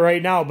not gonna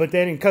right now, but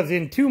then because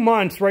in 2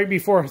 months, 3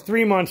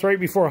 months right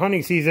before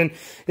hunting season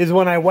is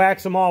when I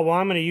wax them all. Well,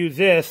 I'm gonna use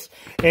this,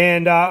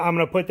 and I'm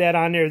gonna put that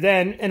on there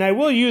then. And I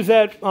will use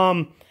that,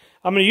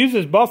 I'm going to use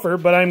this buffer,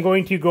 but I'm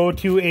going to go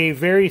to a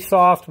very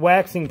soft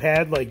waxing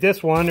pad like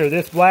this one or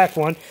this black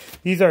one.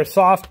 These are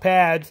soft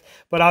pads,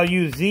 but I'll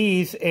use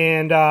these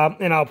and I'll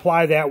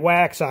apply that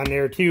wax on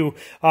there too,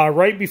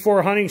 right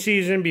before hunting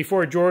season,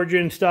 before Georgia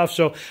and stuff.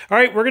 So, all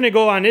right, we're going to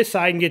go on this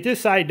side and get this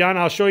side done.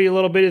 I'll show you a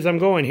little bit as I'm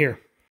going here.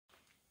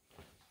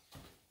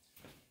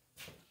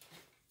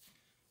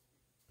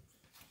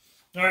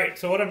 All right,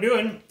 so what I'm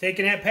doing,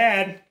 taking that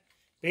pad,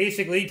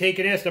 basically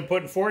taking this, I'm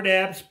putting 4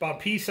 dabs, about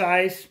pea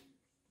size.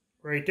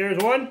 Right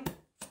there's one.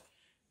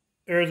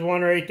 There's one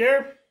right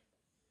there.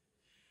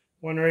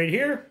 One right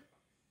here.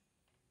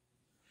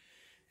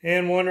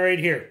 And one right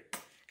here.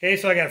 Okay,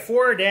 so I got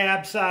 4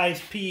 dab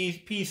size,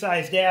 pea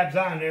size dabs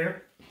on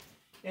there.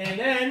 And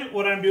then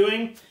what I'm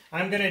doing,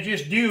 I'm going to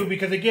just do,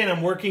 because again,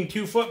 I'm working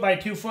 2 foot by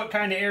 2 foot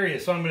kind of area.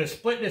 So I'm going to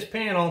split this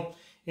panel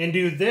and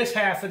do this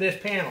half of this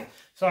panel.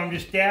 So I'm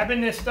just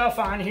dabbing this stuff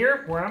on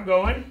here where I'm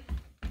going.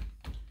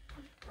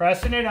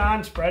 Pressing it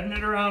on, spreading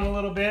it around a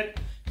little bit.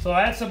 So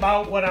that's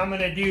about what I'm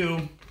going to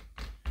do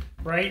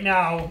right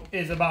now,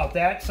 is about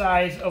that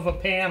size of a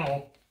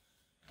panel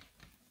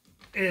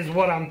is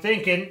what I'm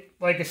thinking.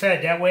 Like I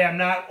said, that way I'm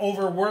not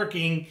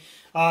overworking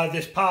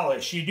this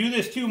polish. You do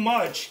this too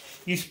much,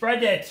 you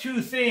spread that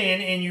too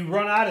thin, and you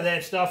run out of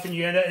that stuff, and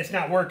you end up, it's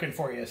not working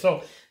for you.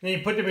 So then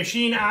you put the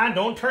machine on.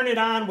 Don't turn it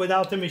on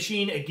without the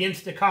machine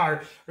against the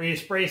car, or you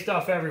spray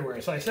stuff everywhere.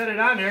 So I set it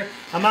on there.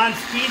 I'm on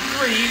speed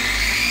 3.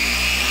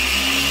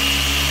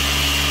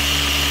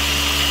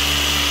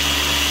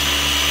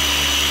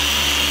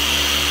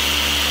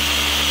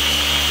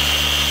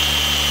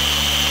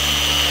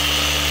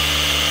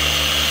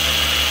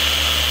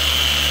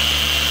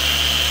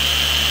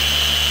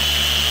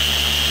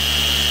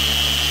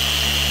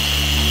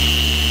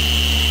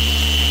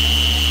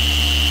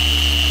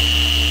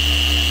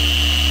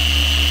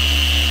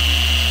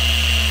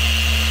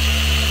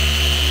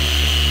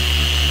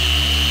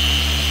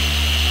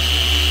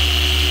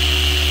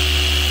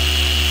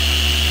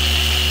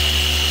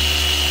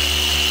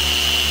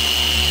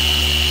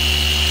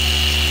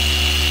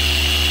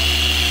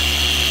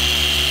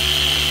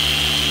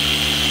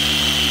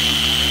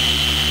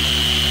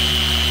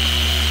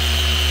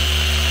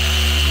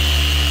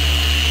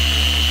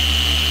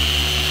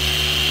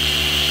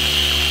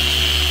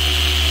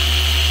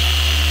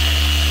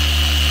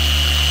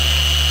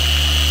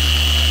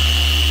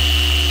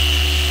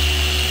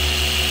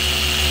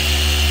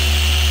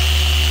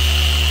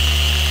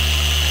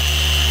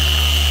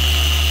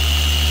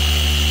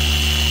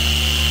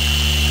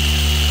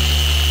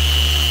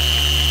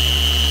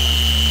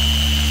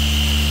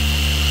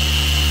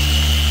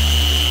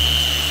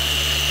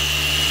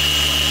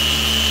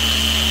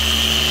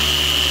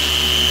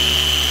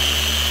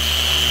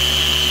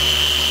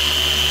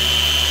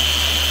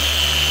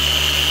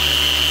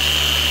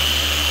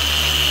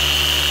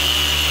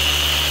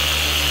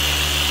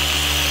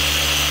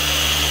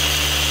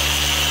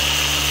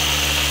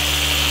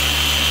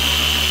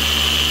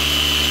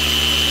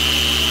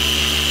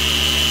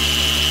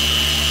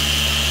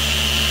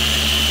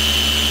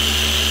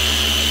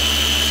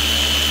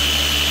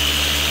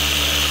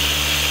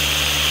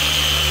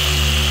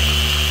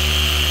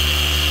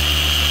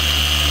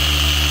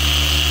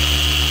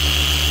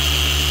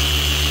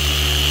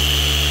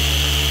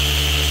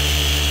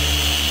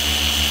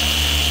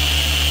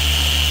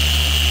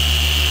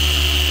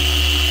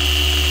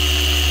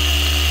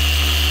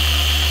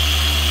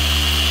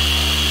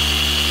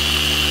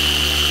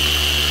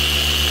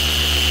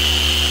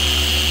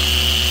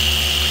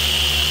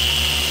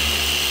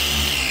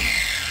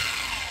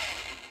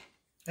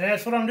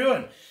 what I'm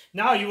doing.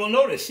 Now you will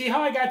notice, see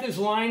how I got this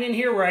line in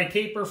here where I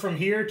taper from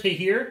here to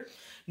here?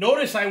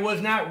 Notice I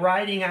was not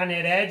riding on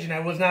that edge and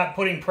I was not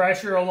putting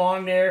pressure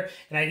along there,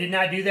 and I did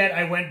not do that.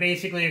 I went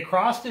basically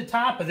across the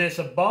top of this,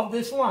 above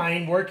this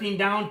line, working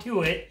down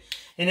to it,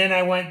 and then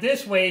I went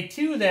this way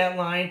to that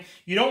line.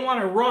 You don't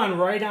want to run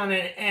right on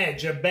an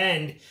edge, a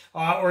bend,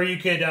 or you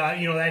could,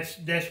 you know,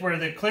 that's where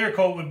the clear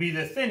coat would be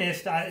the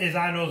thinnest, is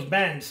on those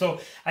bends.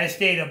 So I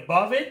stayed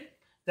above it,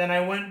 then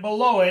I went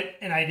below it,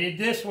 and I did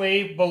this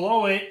way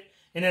below it,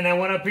 and then I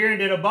went up here and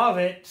did above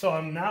it, so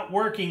I'm not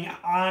working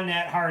on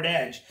that hard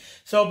edge.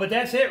 So, but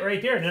that's it right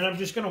there, and then I'm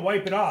just going to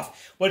wipe it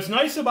off. What's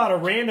nice about a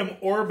random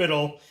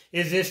orbital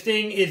is this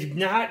thing is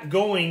not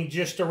going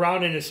just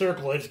around in a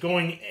circle. It's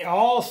going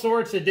all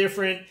sorts of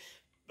different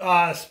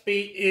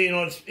space, you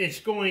know, it's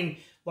going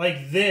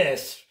like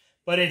this,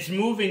 but it's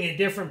moving at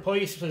different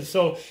places,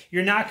 so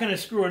you're not going to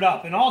screw it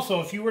up. And also,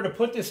 if you were to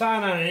put this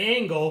on an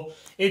angle,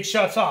 it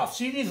shuts off.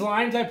 See these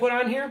lines I put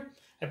on here?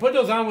 I put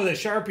those on with a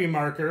Sharpie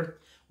marker.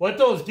 What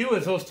those do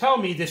is those tell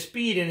me the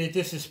speed and that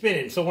this is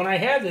spinning. So when I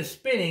have this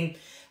spinning,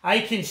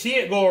 I can see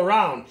it go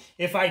around.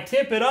 If I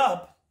tip it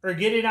up or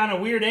get it on a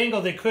weird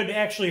angle that could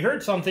actually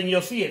hurt something,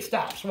 you'll see it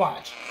stops.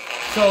 Watch.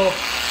 So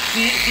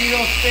see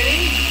those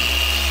spinning?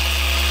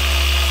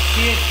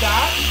 See it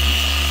stop?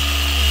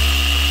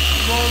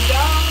 Slow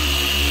down.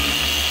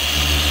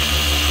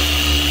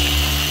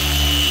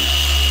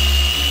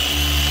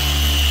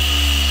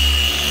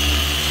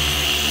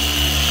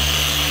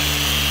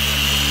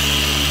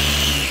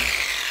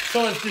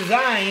 So it's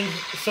designed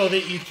so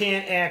that you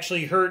can't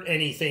actually hurt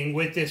anything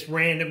with this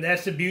random.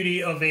 That's the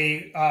beauty of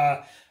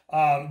a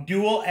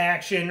dual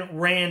action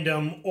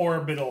random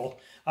orbital,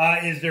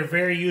 is they're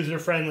very user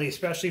friendly,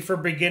 especially for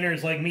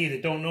beginners like me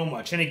that don't know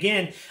much. And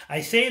again,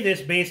 I say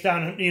this based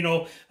on,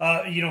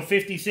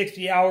 50,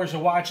 60 hours of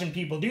watching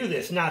people do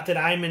this. Not that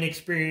I'm an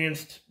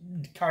experienced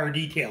car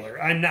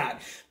detailer. I'm not.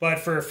 But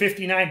for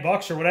 59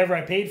 bucks or whatever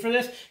I paid for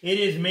this, it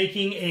is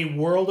making a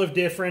world of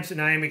difference,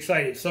 and I am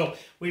excited. So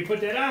we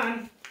put that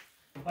on.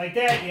 Like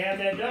that, you have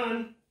that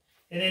done.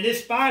 And then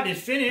this spot is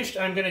finished.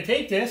 I'm going to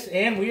take this,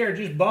 and we are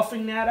just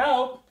buffing that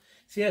out.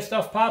 See that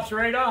stuff pops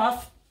right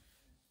off.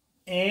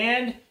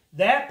 And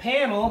that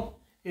panel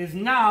is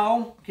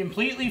now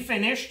completely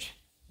finished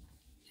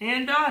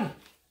and done.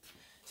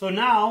 So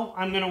now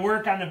I'm going to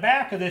work on the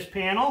back of this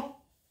panel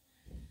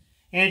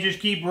and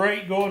just keep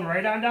going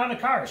right on down the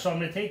car. So I'm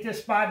going to take this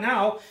spot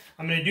now.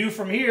 I'm going to do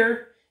from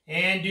here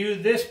and do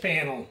this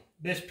panel.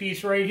 This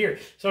piece right here.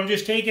 So I'm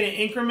just taking it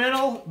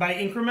incremental by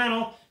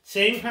incremental,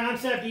 same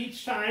concept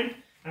each time.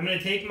 I'm going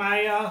to take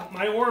my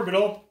my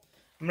orbital.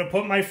 I'm going to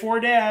put my 4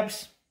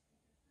 dabs.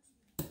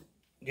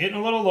 Getting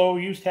a little low.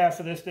 Used half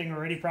of this thing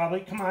already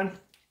probably. Come on.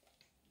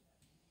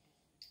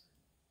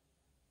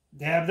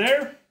 Dab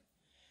there.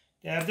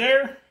 Dab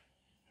there.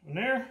 One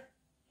there.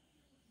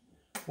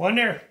 One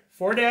there.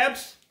 4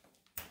 dabs.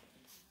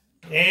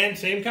 And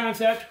same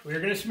concept. We're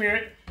going to smear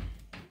it.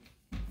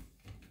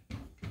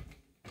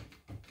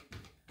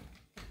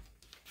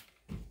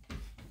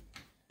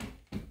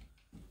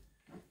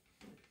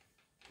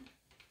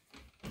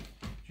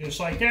 Just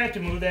like that,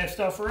 to move that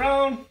stuff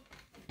around.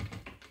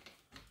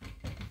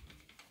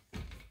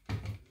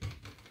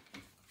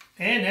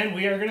 And then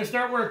we are going to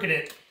start working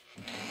it.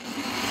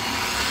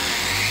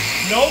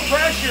 No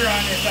pressure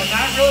on this. I'm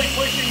not really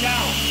pushing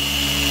down.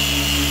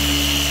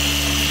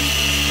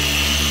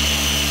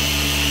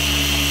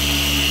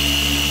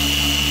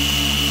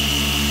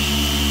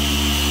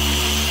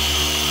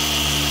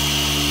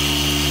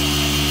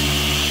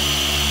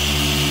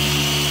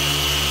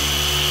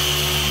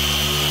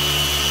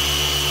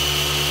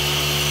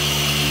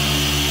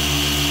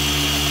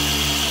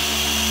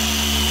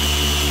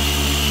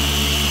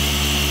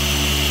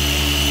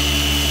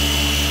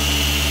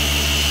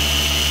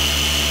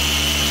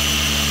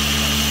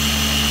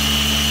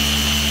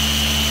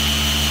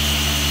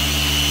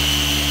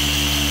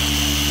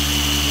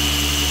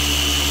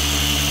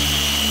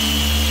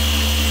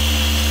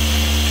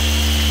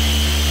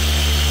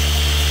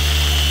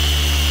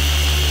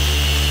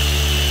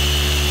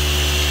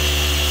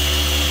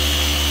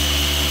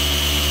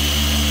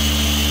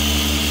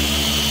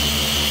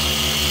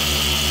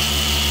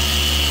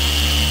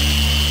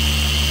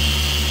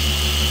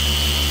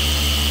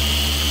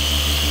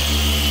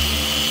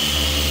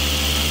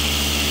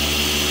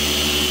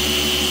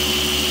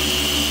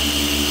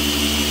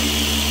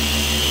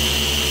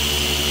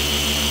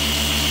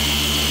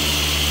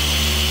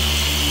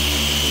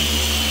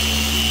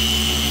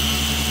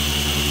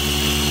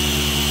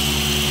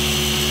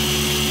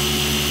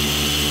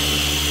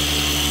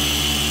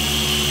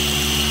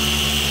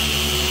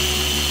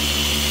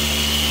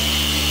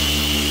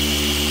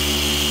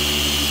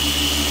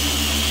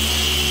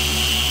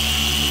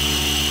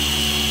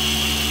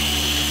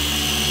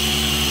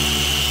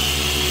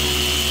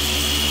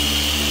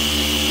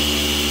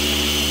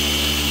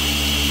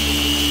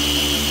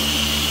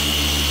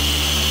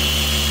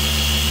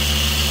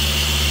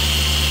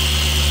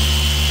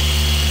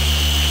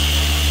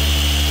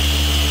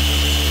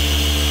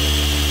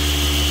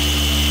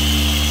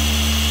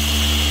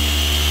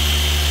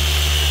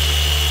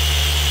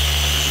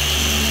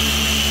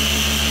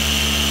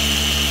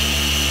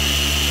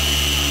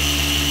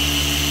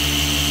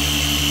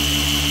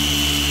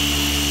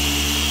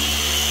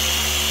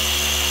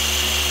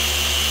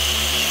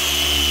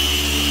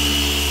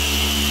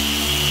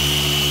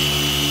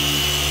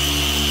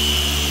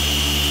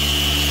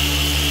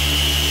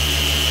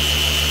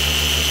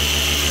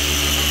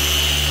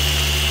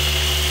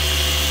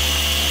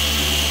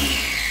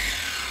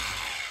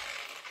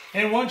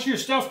 And once your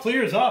stuff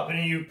clears up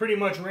and you pretty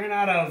much ran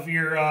out of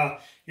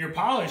your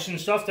polish and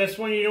stuff, that's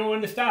when you know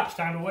when to stop. It's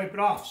time to wipe it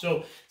off.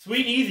 So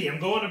sweet and easy. I'm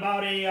going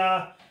about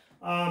a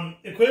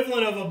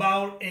equivalent of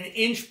about 1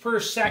 inch per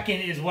second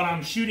is what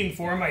I'm shooting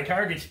for, my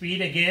target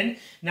speed. Again,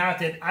 not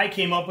that I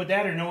came up with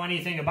that or know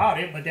anything about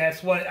it, but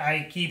that's what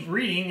I keep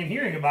reading and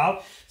hearing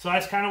about. So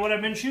that's kind of what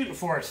I've been shooting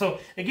for. So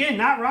again,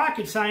 not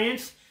rocket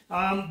science.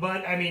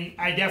 But I mean,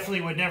 I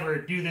definitely would never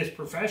do this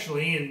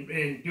professionally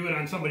and do it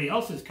on somebody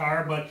else's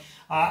car, but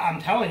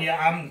I'm telling you,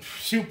 I'm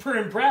super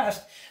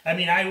impressed. I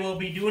mean, I will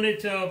be doing it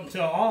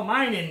to all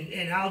mine,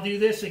 and I'll do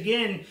this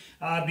again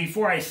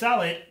before I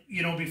sell it,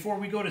 you know, before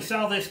we go to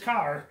sell this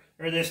car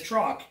or this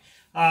truck.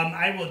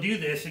 I will do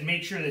this and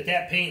make sure that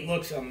that paint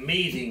looks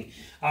amazing,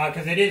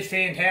 because it is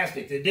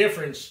fantastic. The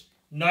difference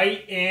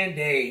night and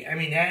day. I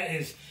mean, that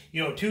is,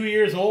 you know, 2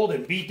 years old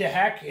and beat the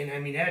heck. And I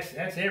mean, that's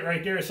it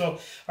right there. So,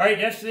 all right,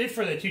 that's it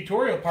for the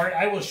tutorial part.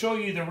 I will show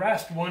you the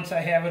rest once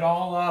I have it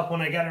all up,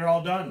 when I got it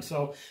all done.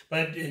 So,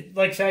 but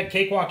like I said,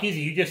 cakewalk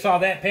easy. You just saw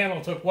that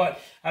panel took what,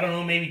 I don't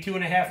know, maybe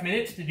 2.5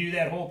 minutes to do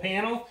that whole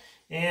panel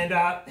and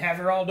have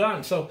it all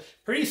done. So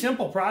pretty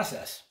simple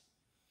process.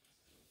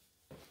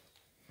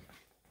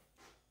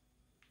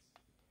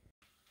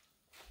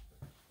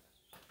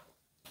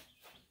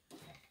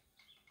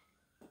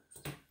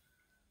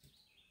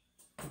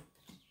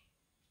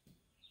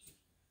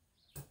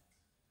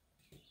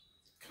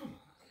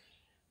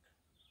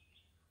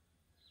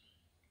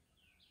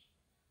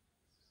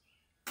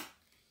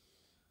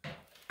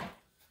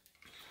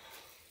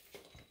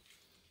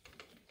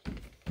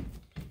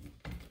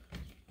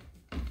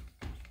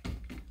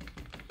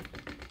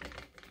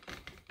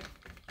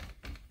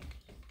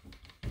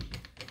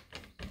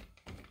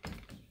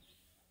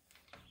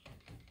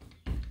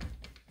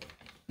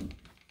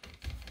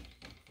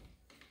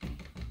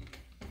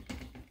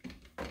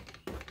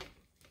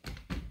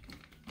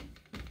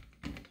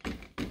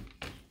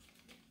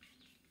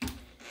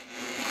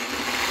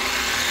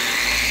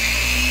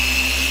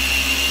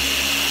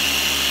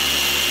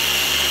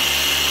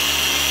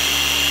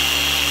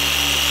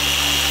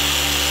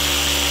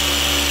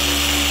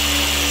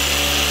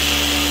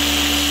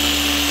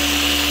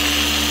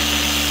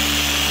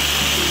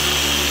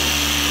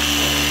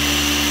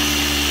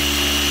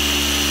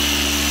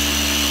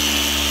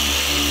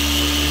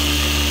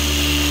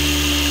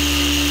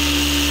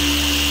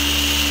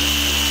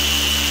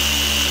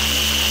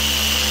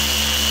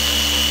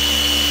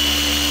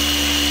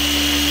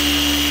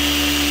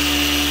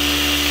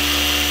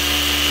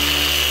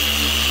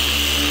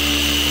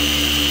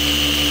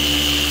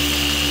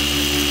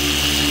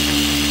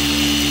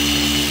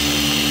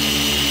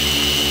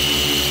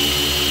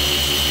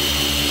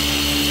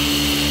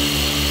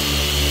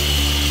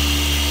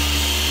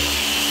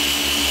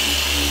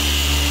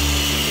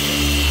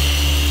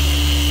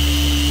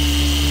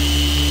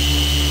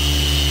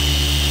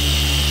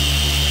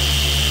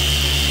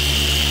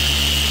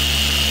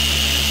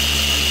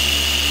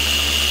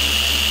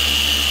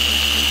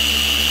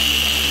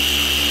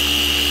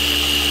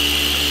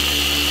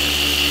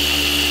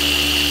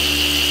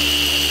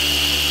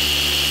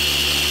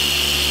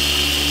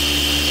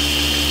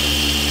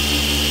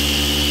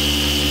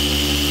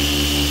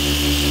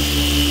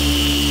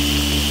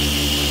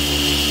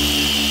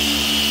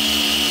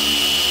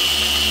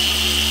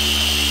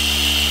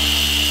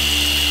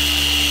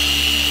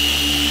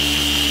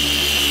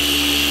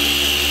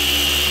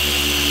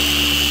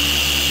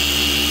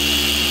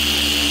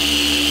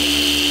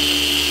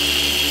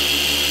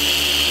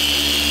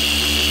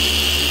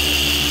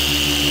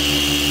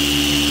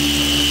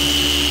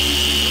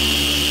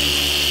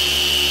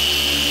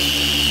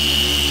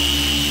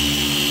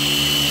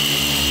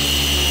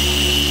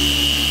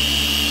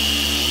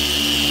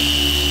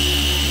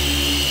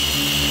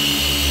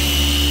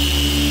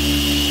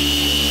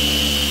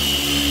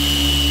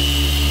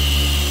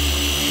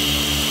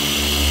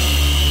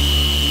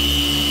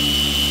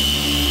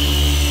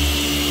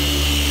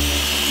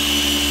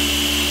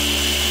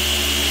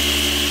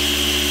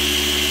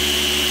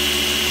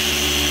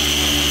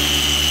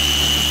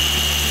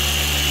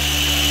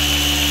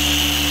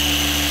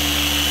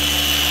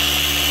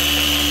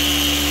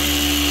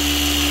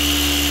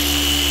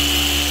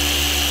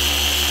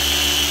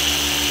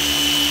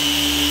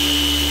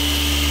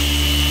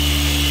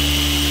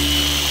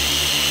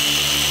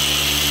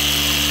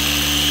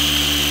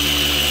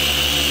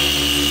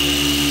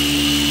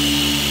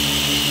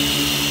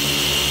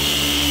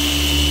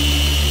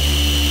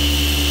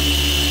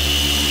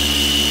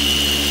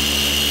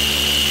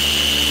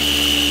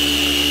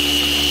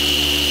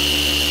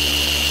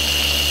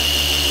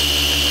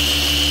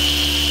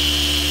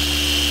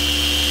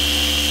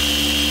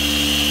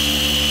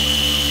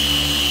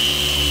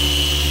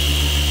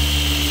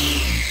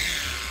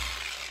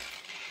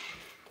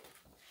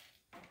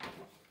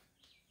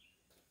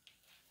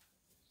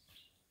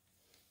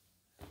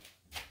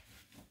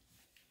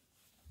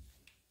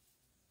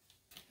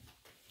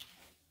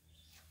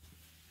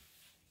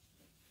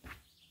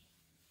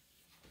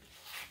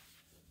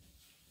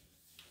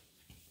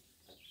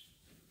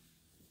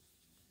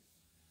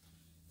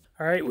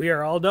 All right, we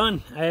are all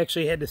done. I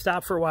actually had to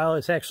stop for a while.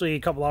 It's actually a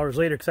couple hours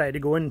later because I had to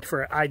go in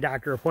for an eye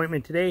doctor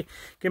appointment today,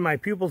 get my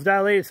pupils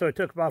dilated, so it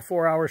took about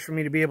 4 hours for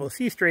me to be able to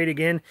see straight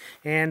again.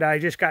 And I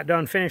just got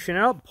done finishing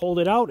it up, pulled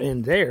it out,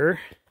 and there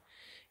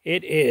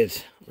it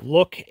is.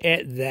 Look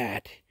at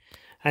that.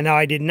 I know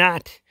I did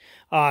not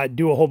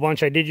do a whole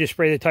bunch. I did just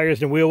spray the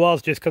tires and wheel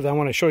wells just because I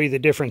want to show you the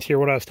difference here,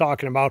 what I was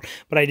talking about.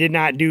 But I did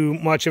not do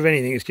much of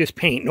anything. It's just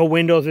paint. No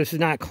windows. This is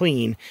not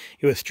clean.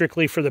 It was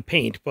strictly for the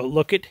paint. But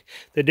look at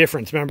the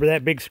difference. Remember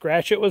that big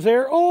scratch that was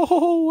there?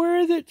 Oh, where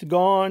is it? It's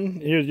gone.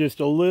 There's just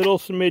a little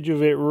smidge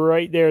of it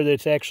right there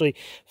that's actually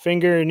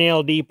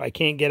fingernail deep. I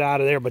can't get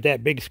out of there, but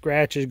that big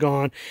scratch is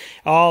gone.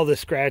 All the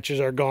scratches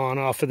are gone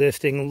off of this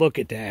thing. Look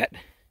at that.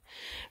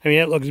 I mean,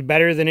 it looks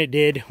better than it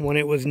did when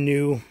it was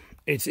new.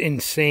 It's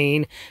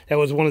insane. That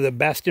was one of the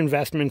best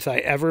investments I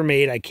ever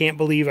made. I can't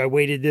believe I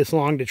waited this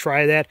long to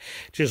try that.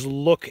 Just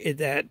look at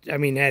that. I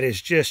mean, that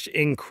is just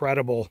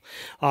incredible.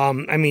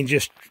 I mean,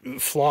 just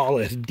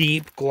flawless.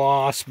 Deep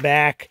gloss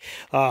back.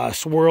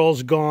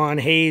 Swirls gone.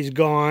 Haze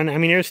gone. I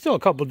mean, there's still a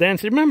couple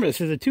dents. Remember,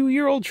 this is a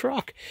 2-year-old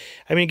truck.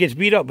 I mean, it gets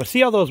beat up. But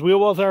see how those wheel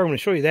wells are? I'm going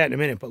to show you that in a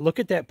minute. But look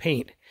at that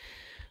paint.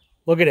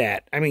 Look at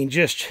that. I mean,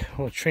 just,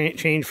 we'll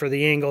change for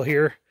the angle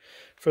here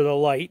for the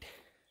light.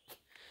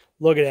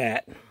 Look at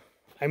that.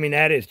 I mean,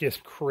 that is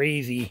just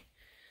crazy.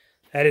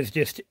 That is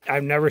just,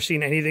 I've never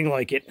seen anything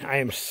like it. I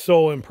am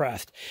so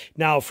impressed.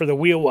 Now, for the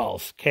wheel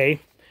wells, okay?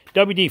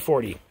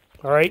 WD-40,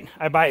 all right?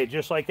 I buy it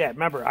just like that.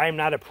 Remember, I am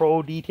not a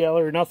pro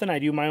detailer or nothing. I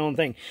do my own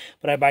thing.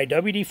 But I buy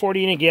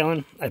WD-40 in a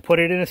gallon. I put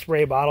it in a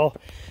spray bottle.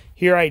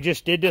 Here, I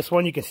just did this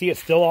one. You can see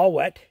it's still all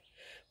wet.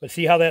 But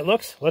see how that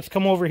looks? Let's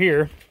come over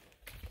here,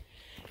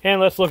 and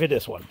let's look at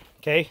this one,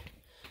 okay?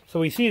 So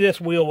we see this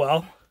wheel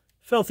well,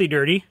 filthy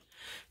dirty.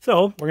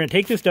 So we're going to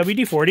take this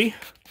WD-40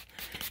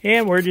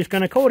 and we're just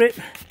going to coat it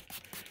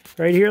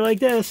right here like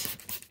this.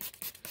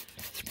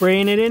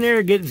 Spraying it in there,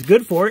 it's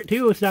good for it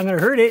too. It's not going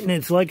to hurt it, and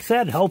it's, like I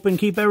said, helping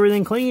keep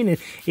everything clean. It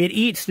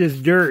eats this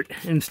dirt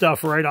and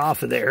stuff right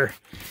off of there.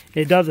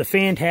 It does a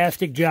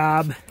fantastic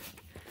job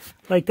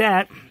like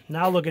that.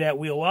 Now look at that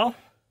wheel well.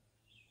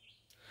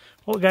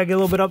 Oh, we got to get a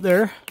little bit up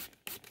there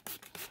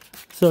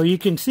so you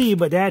can see,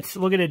 but that's,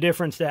 look at the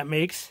difference that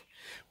makes.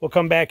 We'll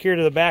come back here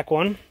to the back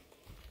one.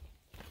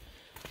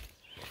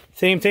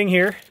 Same thing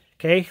here,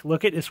 okay?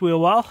 Look at this wheel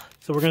well.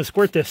 So we're going to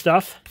squirt this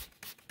stuff.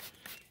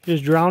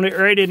 Just drown it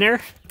right in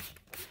there.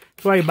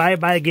 That's why you buy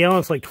it by the gallon.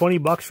 It's like 20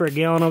 bucks for a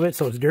gallon of it,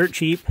 so it's dirt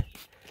cheap.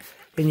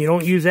 And you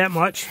don't use that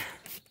much.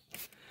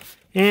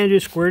 And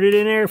just squirt it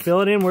in there,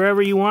 fill it in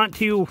wherever you want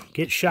to.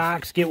 Get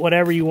shocks, get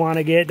whatever you want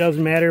to get,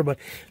 doesn't matter. But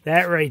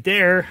that right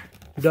there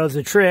does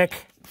the trick.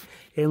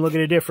 And look at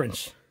the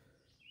difference.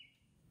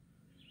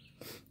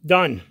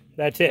 Done.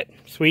 That's it.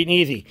 Sweet and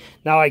easy.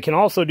 Now I can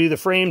also do the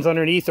frames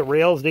underneath the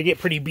rails. They get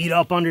pretty beat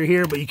up under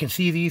here, but you can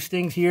see these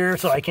things here,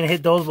 so I can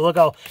hit those. But look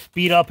how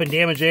beat up and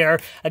damaged they are.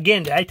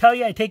 Again, did I tell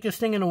you I take this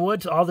thing in the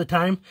woods all the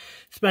time?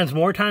 Spends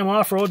more time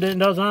off-road than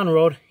it does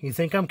on-road. You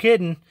think I'm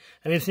kidding?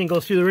 And this thing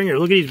goes through the ringer.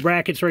 Look at these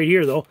brackets right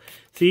here, though.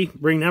 See?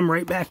 Bring them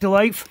right back to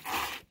life.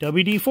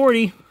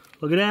 WD-40.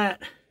 Look at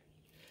that.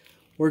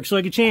 Works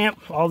like a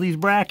champ. All these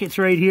brackets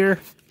right here.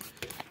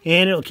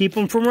 And it'll keep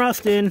them from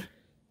rusting.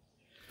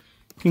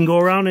 You can go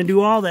around and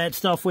do all that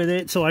stuff with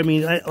it. So, I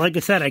mean, like I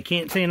said, I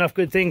can't say enough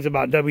good things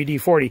about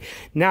WD-40.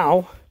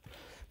 Now,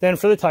 then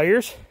for the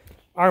tires,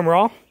 Armor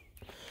All.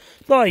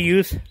 That's all I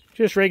use.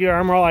 Just regular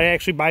Armor All. I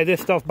actually buy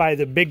this stuff by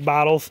the big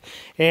bottles,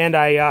 and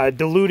I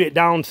dilute it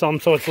down some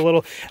so it's a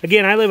little...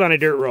 Again, I live on a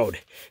dirt road.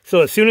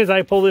 So as soon as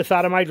I pull this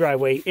out of my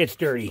driveway, it's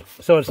dirty.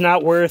 So it's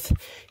not worth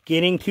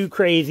getting too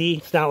crazy.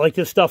 It's not like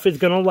this stuff is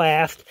going to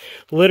last.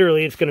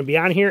 Literally, it's going to be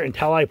on here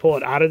until I pull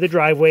it out of the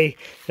driveway.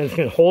 And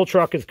the whole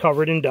truck is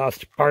covered in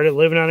dust. Part of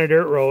living on a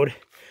dirt road.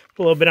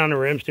 A little bit on the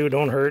rims too.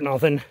 Don't hurt,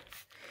 nothing.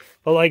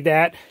 But like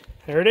that,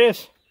 there it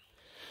is.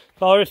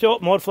 That's all there is to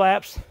it. Mud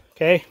flaps.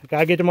 Okay,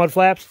 gotta get the mud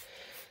flaps.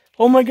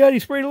 Oh my God, he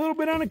sprayed a little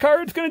bit on the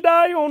car. It's going to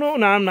die. Oh no,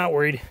 I'm not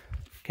worried.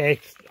 Okay,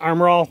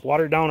 Armor All,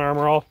 watered down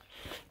Armor All.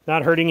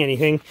 Not hurting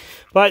anything.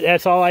 But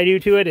that's all I do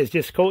to it is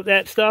just coat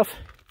that stuff.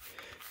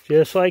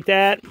 Just like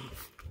that.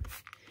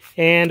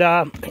 And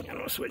I'm going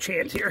to switch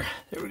hands here.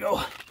 There we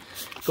go.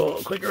 Go a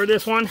little quicker with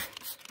this one.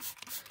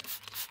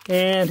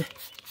 And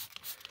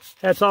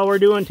that's all we're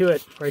doing to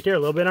it. Right there, a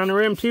little bit on the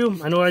rim too.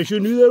 I know I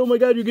shouldn't do that. Oh my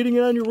God, you're getting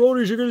it on your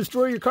rotors. You're going to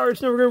destroy your car.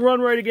 It's never going to run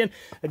right again.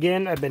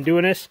 Again, I've been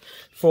doing this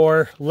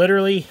for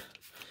literally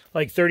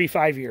like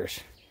 35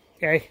 years.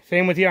 Okay,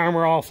 same with the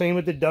Armor All, same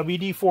with the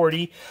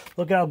WD-40.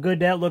 Look how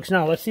good that looks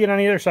now. Let's see it on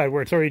the other side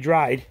where it's already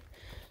dried.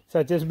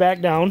 Set this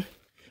back down.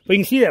 But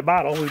you can see that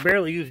bottle. We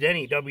barely used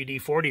any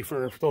WD-40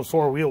 for those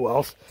 4 wheel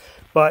wells.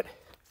 But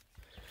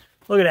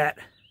look at that.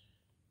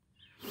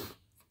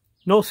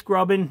 No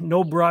scrubbing,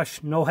 no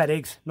brush, no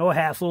headaches, no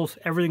hassles.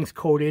 Everything's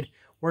coated.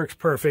 Works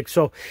perfect.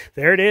 So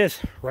there it is,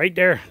 right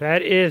there.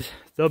 That is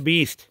the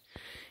beast.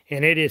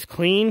 And it is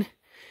clean.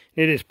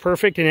 It is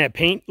perfect, and that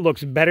paint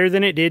looks better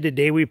than it did the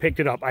day we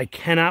picked it up. I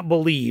cannot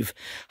believe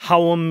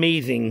how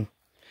amazing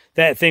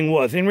that thing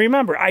was. And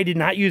remember, I did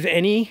not use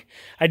any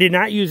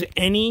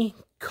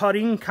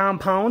cutting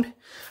compound.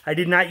 I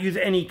did not use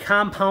any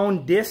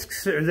compound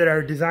discs that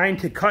are designed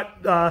to cut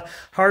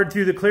hard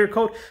through the clear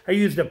coat. I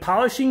used a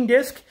polishing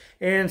disc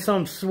and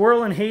some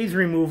swirl and haze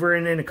remover,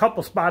 and in a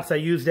couple spots I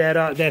used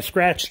that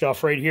scratch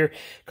stuff right here.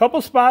 A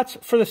couple spots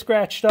for the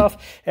scratch stuff.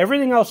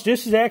 Everything else,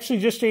 this is actually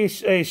just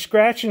a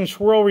scratch and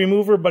swirl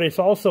remover, but it's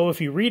also,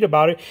 if you read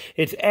about it,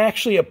 it's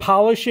actually a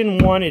polishing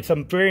one. It's a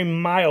very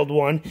mild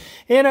one.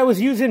 And I was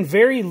using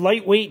very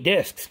lightweight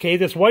discs, okay?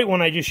 This white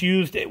one I just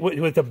used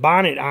with the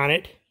bonnet on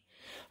it.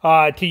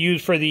 To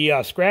use for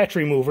the scratch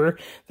remover.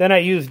 Then I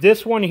used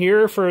this one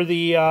here for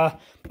the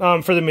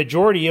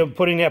majority of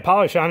putting that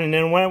polish on, and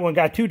then when it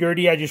got too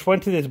dirty, I just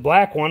went to this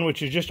black one,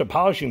 which is just a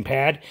polishing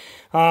pad.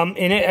 And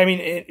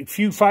this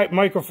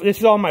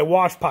is all my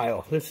wash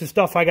pile. This is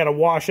stuff I got to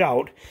wash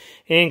out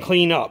and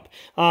clean up.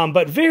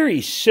 But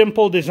very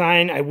simple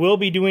design. I will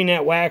be doing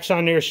that wax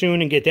on there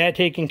soon and get that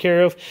taken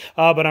care of.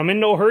 But I'm in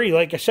no hurry.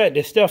 Like I said,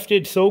 this stuff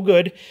did so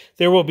good.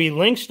 There will be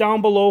links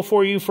down below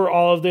for you for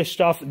all of this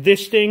stuff.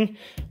 This thing,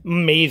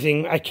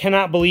 amazing. I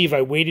cannot believe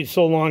I waited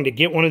so long to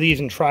get one of these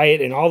and try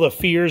it, and all the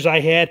fears I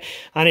had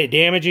on it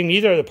damaging.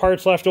 These are the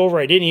parts left over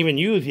I didn't even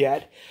use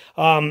yet.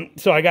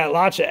 So I got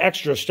lots of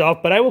extra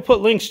stuff, but I will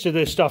put links to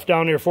this stuff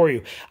down there for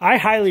you. I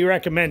highly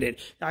recommend it.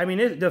 I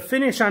mean, the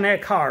finish on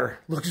that car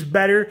looks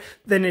better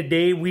than the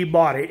day we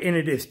bought it, and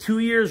it is 2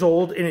 years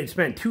old, and it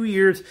spent 2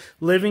 years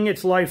living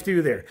its life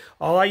through there.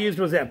 All I used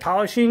was that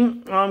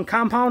polishing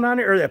compound on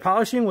it, or that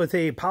polishing with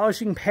a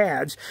polishing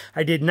pads.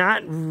 I did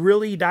not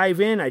really dive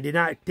in. I did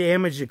not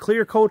damage the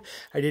clear coat.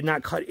 I did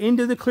not cut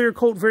into the clear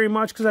coat very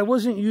much because I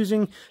wasn't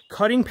using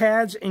cutting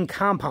pads and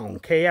compound,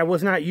 okay? I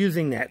was not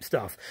using that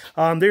stuff.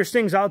 There's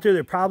things out there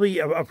that probably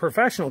a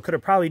professional could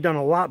have probably done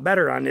a lot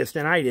better on this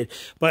than I did,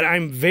 but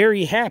I'm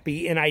very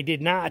happy, and I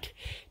did not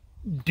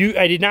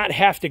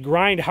have to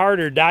grind hard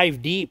or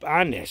dive deep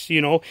on this, you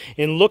know,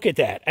 and look at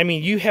that. I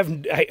mean,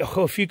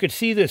 if you could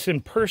see this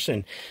in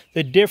person,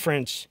 the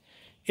difference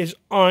is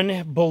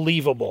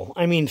unbelievable.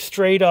 I mean,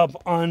 straight up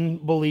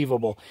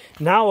unbelievable.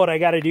 Now what I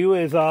got to do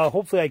is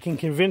hopefully I can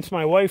convince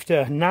my wife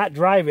to not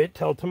drive it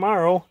till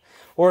tomorrow,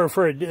 or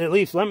for at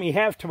least let me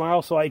have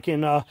tomorrow, so I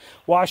can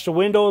wash the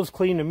windows,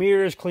 clean the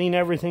mirrors, clean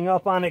everything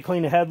up on it,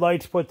 clean the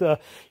headlights, put the,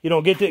 you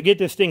know, get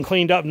this thing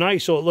cleaned up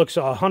nice so it looks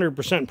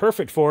 100%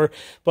 perfect for her.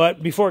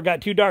 But before it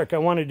got too dark, I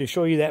wanted to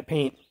show you that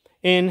paint.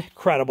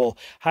 Incredible.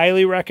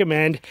 Highly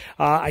recommend.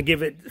 I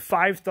give it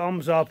 5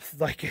 thumbs up.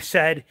 Like I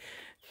said,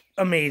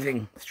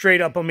 amazing.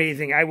 Straight up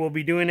amazing. I will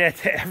be doing that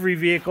to every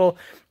vehicle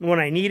when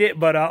I need it,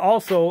 but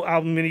also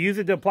I'm going to use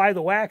it to apply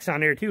the wax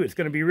on there too. It's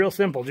going to be real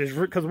simple, just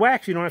because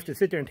wax, you don't have to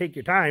sit there and take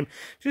your time.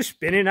 Just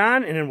spin it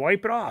on and then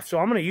wipe it off. So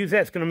I'm going to use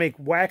that. It's going to make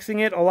waxing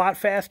it a lot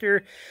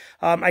faster.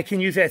 I can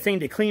use that thing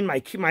to clean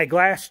my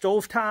glass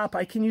stovetop.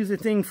 I can use the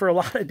thing for a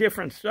lot of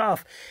different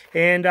stuff.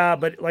 And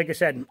but like I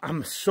said,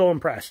 I'm so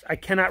impressed. I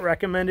cannot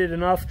recommend it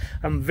enough.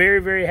 I'm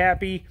very, very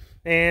happy.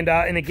 And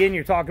again,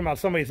 you're talking about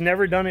somebody who's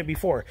never done it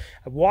before.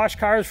 I've washed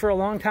cars for a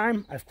long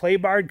time. I've clay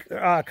barred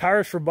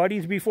cars for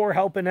buddies before,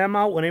 helping them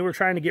out when they were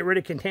trying to get rid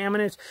of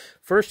contaminants.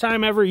 First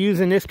time ever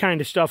using this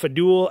kind of stuff, a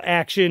dual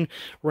action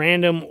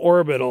random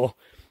orbital.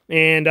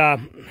 And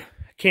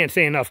can't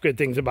say enough good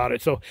things about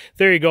it. So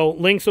there you go.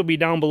 Links will be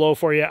down below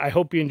for you. I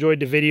hope you enjoyed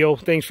the video.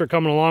 Thanks for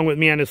coming along with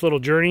me on this little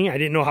journey. I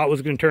didn't know how it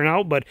was going to turn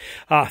out, but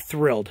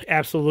thrilled.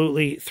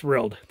 Absolutely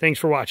thrilled. Thanks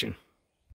for watching.